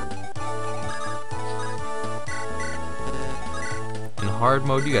 In hard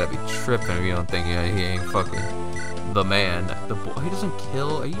mode, you gotta be tripping if you don't think he ain't fucking the man. The boy, he doesn't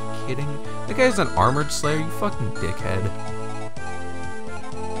kill. Are you kidding? That guy's an armored slayer. You fucking dickhead.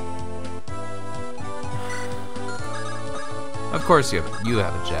 Of course you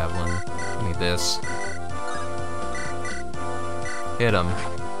have a javelin. Give me this. Hit him.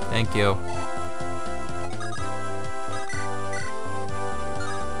 Thank you.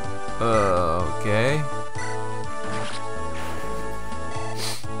 Okay.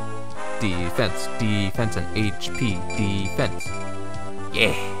 Defense, defense, and HP, defense.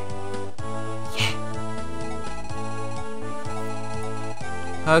 Yeah. Yeah.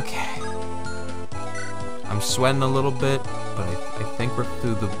 Okay. I'm sweating a little bit, but I think we're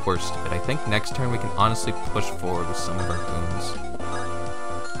through the worst of it. I think next turn we can honestly push forward with some of our goons.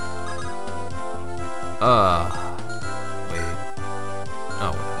 Wait.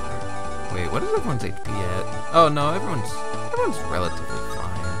 Oh, whatever. Wait, what is everyone's HP at? Oh no, everyone's relatively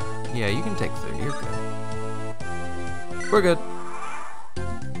fine. Yeah, you can take 30, you're good. We're good.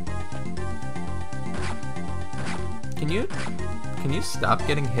 Can you stop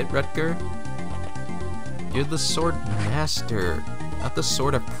getting hit, Rutger? You're the sword master, not the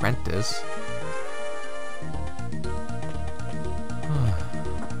sword apprentice.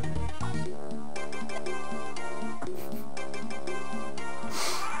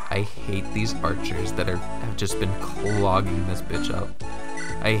 I hate these archers that have just been clogging this bitch up.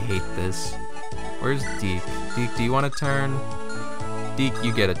 I hate this. Where's Deke? Deke, do you want a turn? Deke,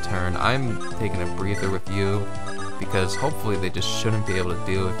 you get a turn. I'm taking a breather with you because hopefully they just shouldn't be able to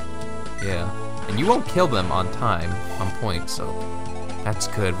do it. Yeah. And you won't kill them on time, on point, so that's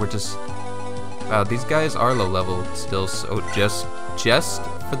good. We're just... Wow, these guys are low level still, so just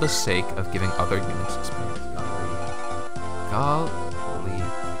for the sake of giving other units experience. Golly.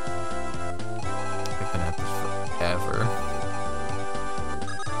 I've been at this forever.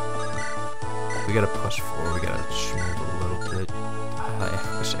 We gotta push forward, we gotta move a little bit. I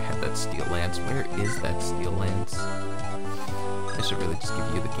wish I had that steel lance. Where is that steel lance? I should really just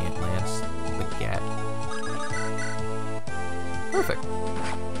give you the Gant lance. The Gat. Perfect.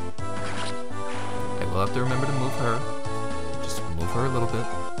 Okay, we'll have to remember to move her. Just move her a little bit.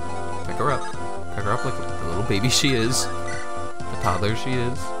 Pick her up. Pick her up like the little baby she is. The toddler she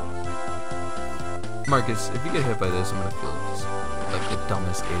is. Marcus, if you get hit by this, I'm gonna feel just like the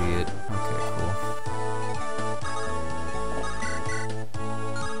dumbest idiot. Okay, cool.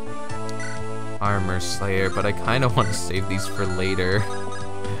 Armor Slayer, but I kind of want to save these for later.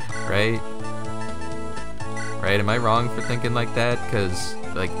 Right? Right? Am I wrong for thinking like that? Because,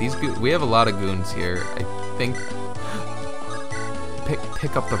 like, we have a lot of goons here. I think...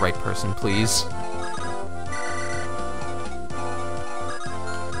 Pick up the right person, please.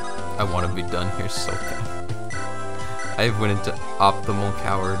 I want to be done here so bad. I went into optimal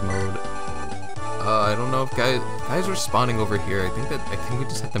coward mode. I don't know if guys are spawning over here. I think we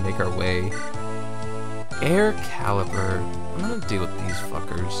just have to make our way. Air Caliber. I'm gonna deal with these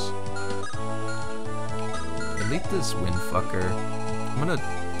fuckers. Delete this wind fucker. I'm gonna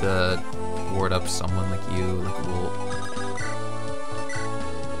ward up someone like you, like Wolt.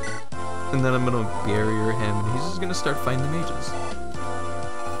 And then I'm gonna barrier him, and he's just gonna start fighting the mages.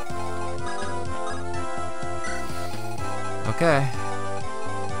 Okay.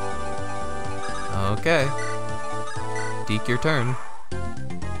 Okay. Deke, your turn.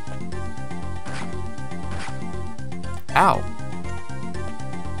 Ow.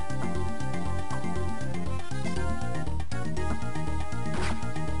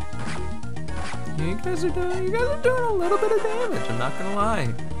 You guys are doing a little bit of damage, I'm not gonna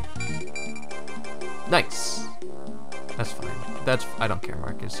lie. Nice. That's fine. I don't care,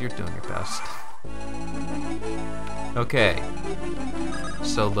 Marcus. You're doing your best. Okay.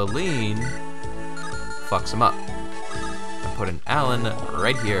 So Laleen fucks him up. I put an Alan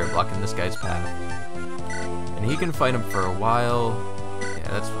right here, blocking this guy's path. And he can fight him for a while. Yeah,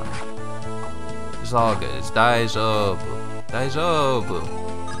 that's fine. It's all good. It's Daijobu. Daijobu.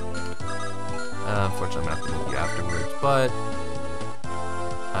 Unfortunately, I'm gonna have to move you afterwards, but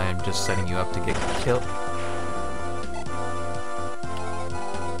I am just setting you up to get killed.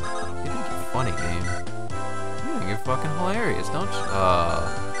 You think you're funny, game. You think you're fucking hilarious, don't you?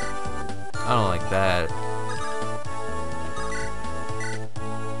 I don't like that.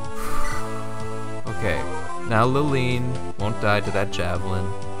 Okay, now Laleen won't die to that javelin.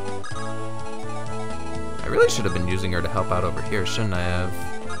 I really should have been using her to help out over here, shouldn't I have?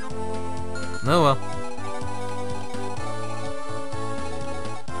 Oh well.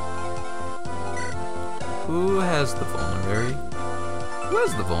 Who has the vulnerary? Who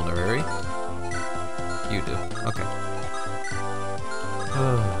has the vulnerary? You do. Okay.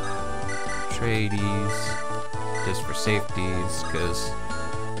 Tradies. Just for safeties, because...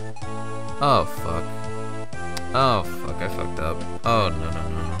 Oh, fuck. Oh, fuck, I fucked up. Oh, no.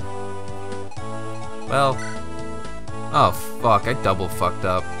 Well... Oh, fuck, I double fucked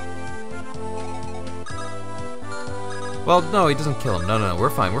up. Well, no, he doesn't kill him. No,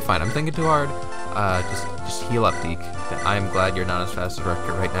 we're fine. I'm thinking too hard. Just heal up, Deke. I'm glad you're not as fast as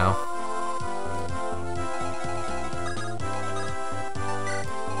Rutger right now.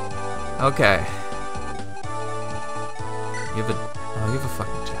 Okay. You have a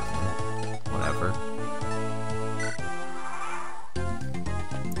fucking javelin. Whatever.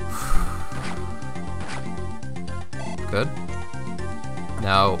 Good.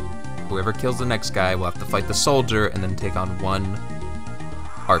 Now, whoever kills the next guy will have to fight the soldier and then take on one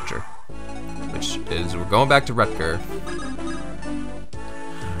archer. Which is, we're going back to Rutger.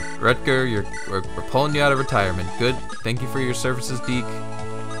 Rutger, we're pulling you out of retirement. Good. Thank you for your services, Deke.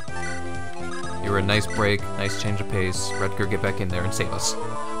 You were a nice break, nice change of pace. Rutger, get back in there and save us.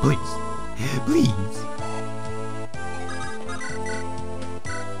 Please. Please.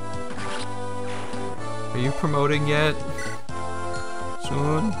 Are you promoting yet?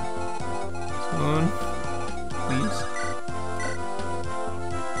 Soon? Please?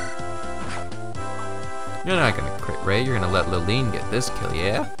 You're not gonna crit, Ray. You're gonna let Laleen get this kill,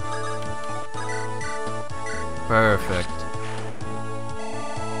 yeah? Perfect.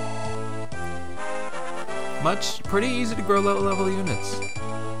 Pretty easy to grow low level units.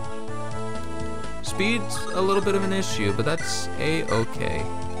 Speed's a little bit of an issue, but that's a-okay.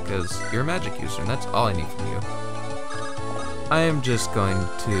 Because you're a magic user, and that's all I need from you. I am just going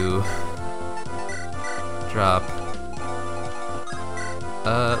to drop.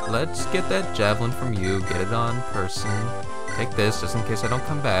 Let's get that javelin from you. Get it on person. Take this, just in case I don't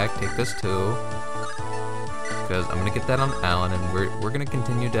come back. Take this too. Because I'm gonna get that on Alan, and we're gonna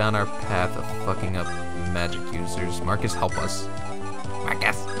continue down our path of fucking up magic users. Marcus, help us.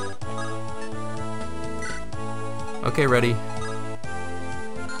 Marcus! Okay, ready.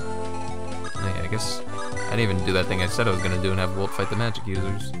 Oh, yeah, I guess I didn't even do that thing I said I was gonna do and have Wolt fight the magic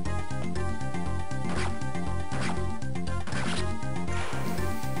users.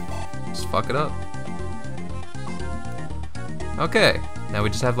 Just fuck it up. Okay, now we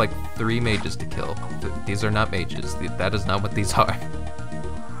just have like 3 mages to kill. These are not mages. That is not what these are.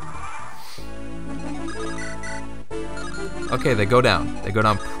 Okay, they go down. They go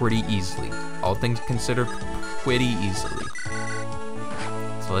down pretty easily. All things considered, pretty easily.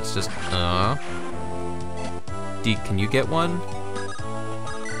 So let's just, Deke, can you get one?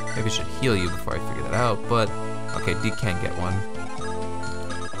 Maybe I should heal you before I figure that out, but, okay, Deke can't get one.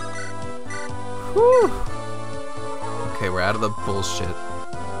 Whew. Okay, we're out of the bullshit.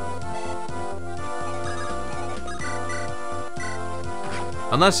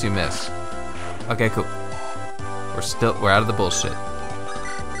 Unless you miss. Okay, cool. We're out of the bullshit.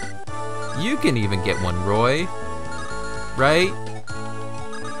 You can even get one, Roy. Right?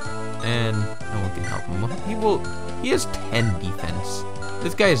 And no one can help him. He has 10 defense.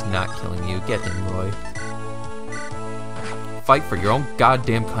 This guy is not killing you. Get him, Roy. Fight for your own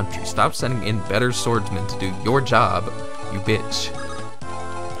goddamn country. Stop sending in better swordsmen to do your job, you bitch.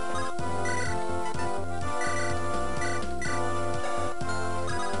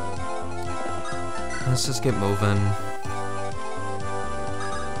 Let's just get moving.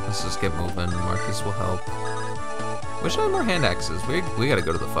 Let's just get moving. Marcus will help. Wish I had more hand axes. We gotta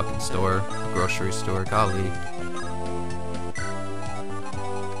go to the fucking store. The grocery store. Golly.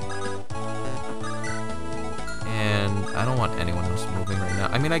 And I don't want anyone else moving right now.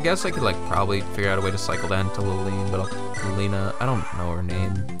 I mean, I guess I could like probably figure out a way to cycle down to Liline, but Lilina, I don't know her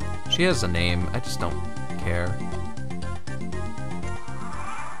name. She has a name. I just don't care.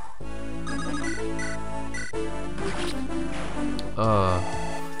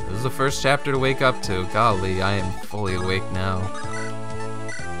 This is the first chapter to wake up to. Golly, I am fully awake now.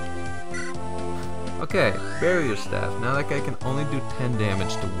 Okay, barrier staff. Now that guy can only do 10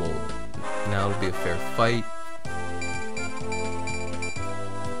 damage to Wolt. Now it'll be a fair fight.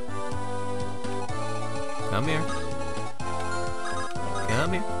 Come here.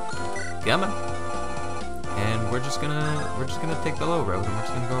 Come here. Come on. And we're just gonna take the low road and we're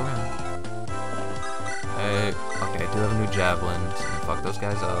just gonna go around. Okay, I do have a new javelin. Just gonna fuck those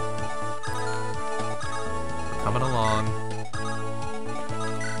guys up. We're coming along.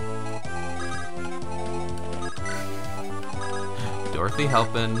 Dorothy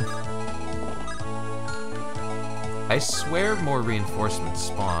helping. I swear more reinforcements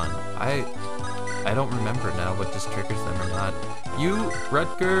spawn. I don't remember now what just triggers them or not. You,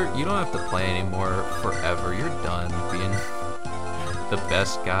 Rutger, you don't have to play anymore forever. You're done being the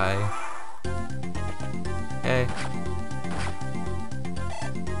best guy. Hey.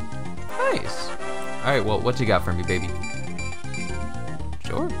 Nice. Alright, well, what you got for me, baby?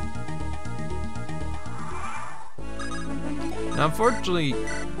 Sure. Now, unfortunately,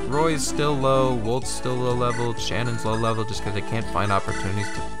 Roy's still low, Wolt's still low level, Shannon's low level just because I can't find opportunities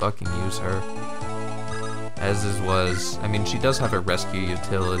to fucking use her. As is was. I mean, she does have a rescue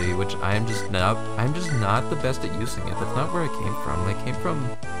utility, which I'm just not the best at using it. That's not where I came from. I came from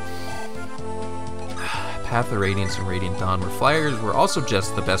Path of Radiance and Radiant Dawn, where Flyers were also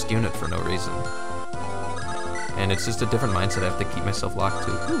just the best unit for no reason. And it's just a different mindset I have to keep myself locked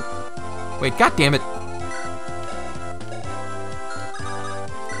to. Ooh. Wait, goddammit!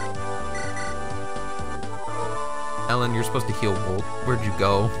 Ellen, you're supposed to heal Wolt. Where'd you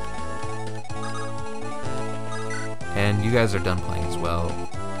go? And you guys are done playing as well.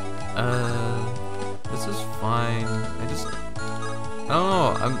 This is fine. I don't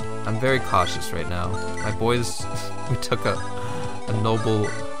know, I'm very cautious right now. My boys, we took a noble,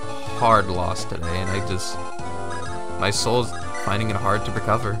 hard loss today, and my soul's finding it hard to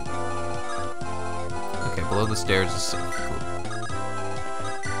recover. Okay, below the stairs is safe. Cool.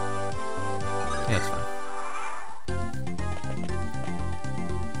 Yeah, it's fine.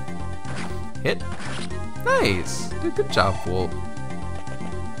 Hit. Nice! Dude, good job, Wolt.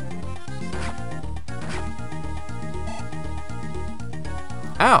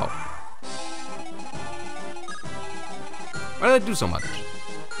 Ow! Why did I do so much?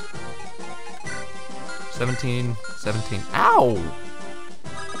 17. Ow!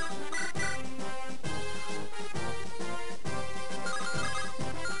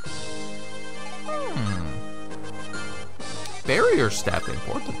 Barrier staff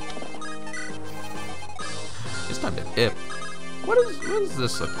important. It's time to dip. What does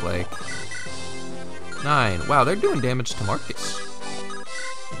this look like? 9. Wow, they're doing damage to Marcus.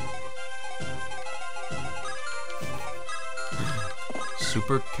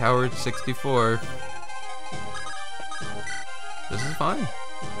 Super Coward 64. This is fine.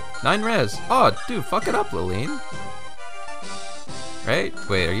 9 res. Oh, dude, fuck it up, Liline. Right?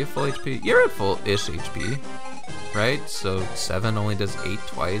 Wait, are you full HP? You're at full-ish HP. Right? So 7 only does 8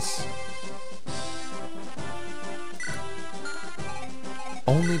 twice.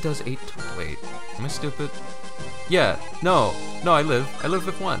 does 8. Wait, am I stupid? Yeah, no, I live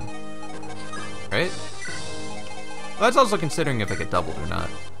with 1. Right? Well, that's also considering if I get doubled or not.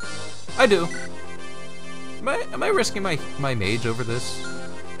 I do. Am I risking my mage over this?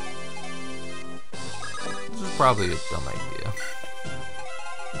 This is probably a dumb idea.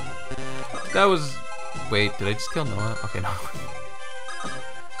 That was... Wait, did I just kill Noah? Okay, no.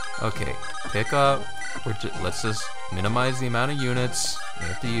 Okay, pick up. Let's just minimize the amount of units we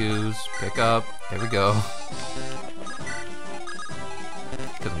have to use. Pick up. There we go.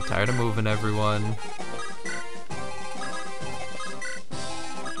 Because I'm tired of moving everyone.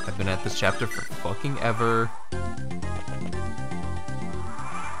 I've been at this chapter for fucking ever.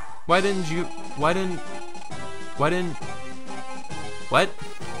 What?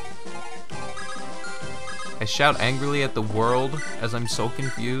 I shout angrily at the world as I'm so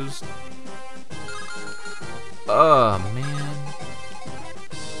confused. Oh, man.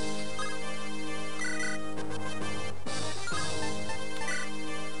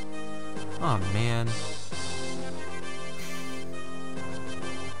 Oh, man.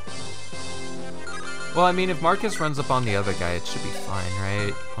 Well, I mean, if Marcus runs up on the other guy, it should be fine,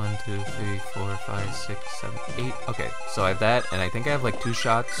 right? 1, 2, 3, 4, 5, 6, 7, 8. Okay, so I have that, and I think I have like 2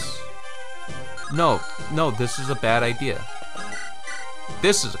 shots. No, this is a bad idea.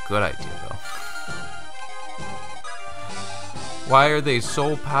 This is a good idea, though. Why are they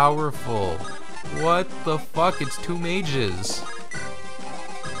so powerful? What the fuck? It's 2 mages.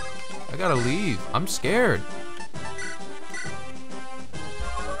 I gotta leave. I'm scared.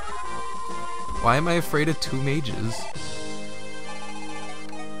 Why am I afraid of 2 mages?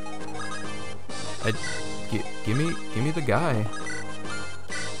 Give me the guy.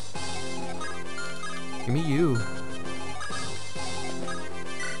 Give me you.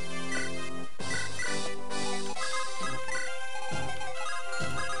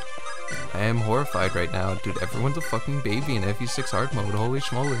 I am horrified right now. Dude, everyone's a fucking baby in FE6 hard mode. Holy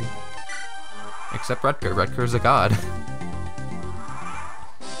schmoly. Except Rutger. Rutger's a god.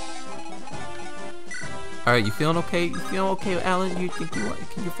 Alright, you feeling okay? You feeling okay, Alan? You think you want?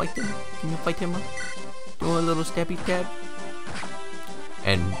 Can you fight him? Can you fight him? Do a little stabby stab?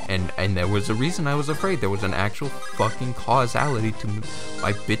 And there was a reason I was afraid. There was an actual fucking causality to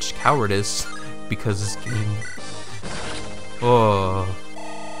my bitch cowardice because this game. Oh,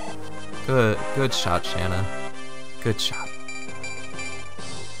 good shot, Shanna. Good shot.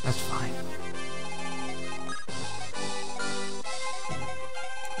 That's fine.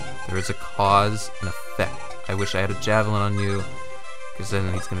 There is a cause and effect. I wish I had a javelin on you, because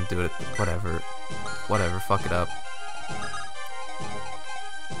then he's gonna do it. Whatever, fuck it up.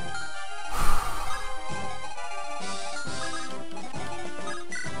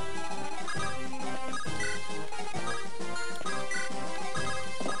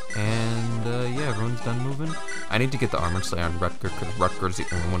 And yeah, everyone's done moving. I need to get the Armored Slayer on Rutger, because Rutger's the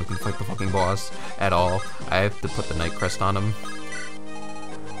only one who can fight the fucking boss at all. I have to put the Night Crest on him,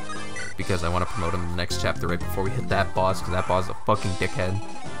 because I want to promote him in the next chapter right before we hit that boss, because that boss is a fucking dickhead.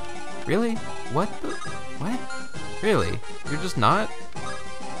 Really? What the? What? Really? You're just not?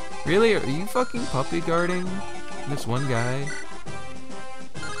 Really? Are you fucking puppy guarding this one guy?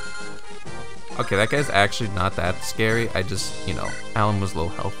 Okay, that guy's actually not that scary. I just, you know, Alan was low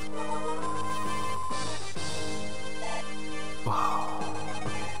health.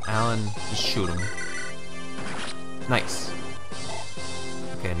 Okay, Alan, just shoot him. Nice.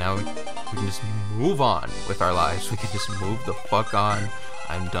 Okay, now we can just move on with our lives. We can just move the fuck on.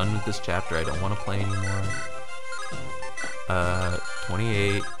 I'm done with this chapter. I don't want to play anymore.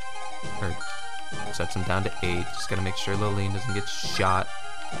 28. Or sets him down to 8. Just gotta make sure Lilene doesn't get shot.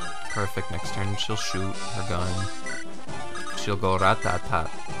 Perfect. Next turn she'll shoot her gun. She'll go rat-tat-tat.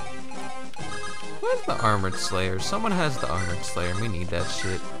 Where's the Armored Slayer? Someone has the Armored Slayer. We need that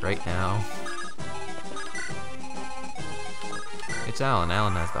shit right now. It's Alan.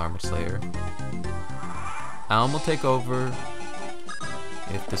 Alan has the Armored Slayer. Alan will take over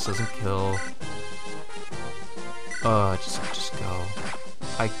if this doesn't kill. Just go.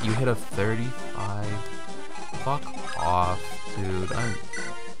 You hit a 35. Fuck off, dude.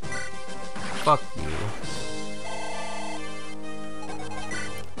 Fuck you.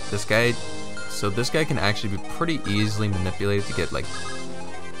 This guy. So this guy can actually be pretty easily manipulated to get like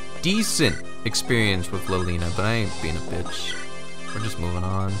decent experience with Lilina, but I ain't being a bitch. We're just moving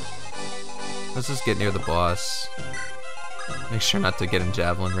on. Let's just get near the boss. Make sure not to get in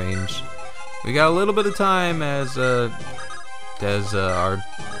javelin range. We got a little bit of time as our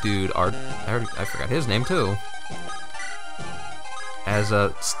dude, I forgot his name too. As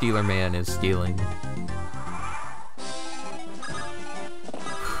Stealer Man is stealing.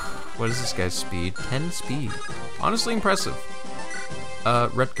 What is this guy's speed? 10 speed. Honestly impressive.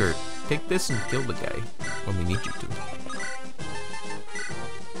 Rutger, take this and kill the guy when we need you to.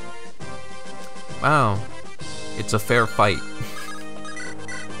 Wow. It's a fair fight.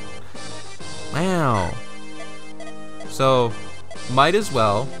 Wow. So, might as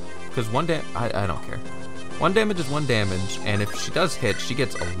well, because I don't care. 1 damage is 1 damage, and if she does hit, she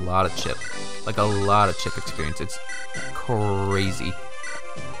gets a lot of chip. Like a lot of chip experience. It's crazy.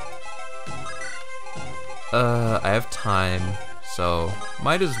 I have time, so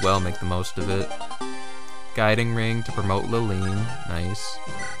might as well make the most of it. Guiding ring to promote Lileen. Nice.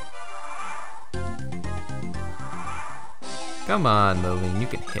 Come on, Lileen, you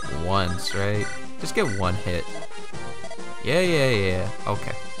can hit once, right? Just get 1 hit. Yeah.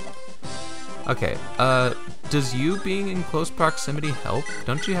 Okay. Okay, does you being in close proximity help?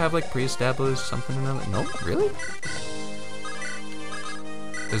 Don't you have, like, pre-established something in that? Nope, really?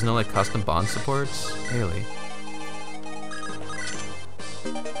 There's no, like, custom bond supports? Really?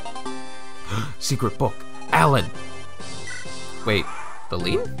 Secret book! Alan! Wait,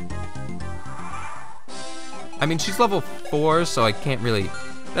 Lileen? I mean, she's level 4, so I can't really...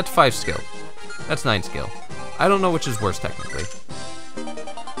 That's 5 skill. That's 9 skill. I don't know which is worse, technically.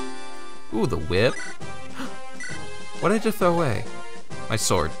 Ooh, the whip. What did I just throw away? My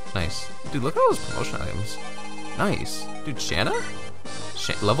sword. Nice. Dude, look at all those promotion items. Nice. Dude, Shanna?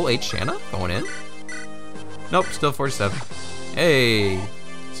 Level 8 Shanna? Going in? Nope, still 47. Hey!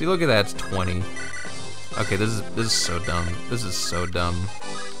 See, look at that, it's 20. Okay, this is so dumb. This is so dumb.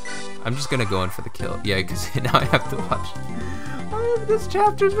 I'm just gonna go in for the kill. Yeah, because now I have to watch. This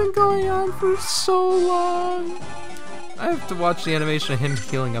chapter's been going on for so long. I have to watch the animation of him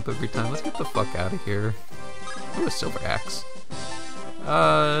healing up every time. Let's get the fuck out of here. Ooh, a silver axe.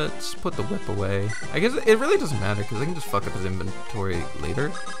 Let's put the whip away. I guess it really doesn't matter because I can just fuck up his inventory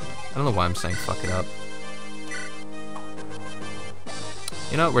later. I don't know why I'm saying fuck it up.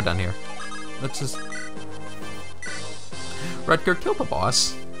 You know what? We're done here. Let's just... Rutger, kill the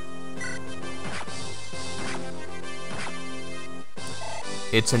boss.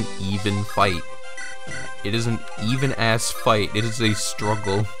 It's an even fight. It is an even-ass fight. It is a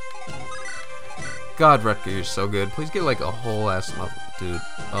struggle. God, Rutger, you're so good. Please get, like, a whole-ass level. Dude,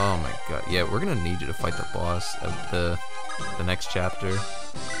 oh my god. Yeah, we're gonna need you to fight the boss of the next chapter.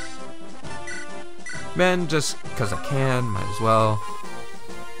 Man, just because I can, might as well.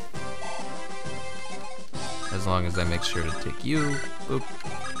 As long as I make sure to take you. Boop.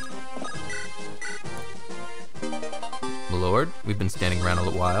 My lord, we've been standing around a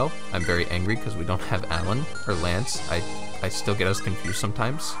little while. I'm very angry because we don't have Alan or Lance. I still get us confused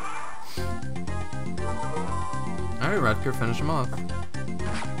sometimes. Alright, Rutger, finish him off.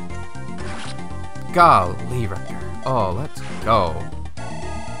 Golly, Rutger. Oh, let's go.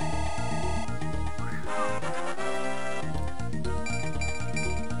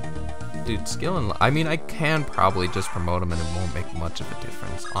 Dude, skill and... I mean, I can probably just promote him and it won't make much of a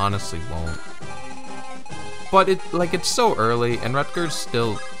difference. Honestly, won't. But it's so early, and Rutger's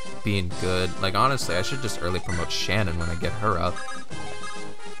still being good. Like, honestly, I should just early promote Shannon when I get her up.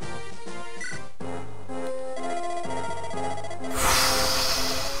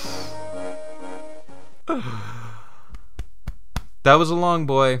 That was a long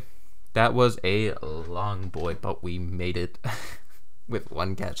boy. That was a long boy, but we made it with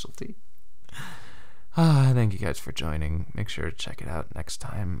 1 casualty. Thank you guys for joining. Make sure to check it out next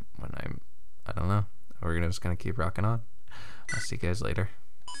time when I don't know. We're just gonna keep rocking on. I'll see you guys later.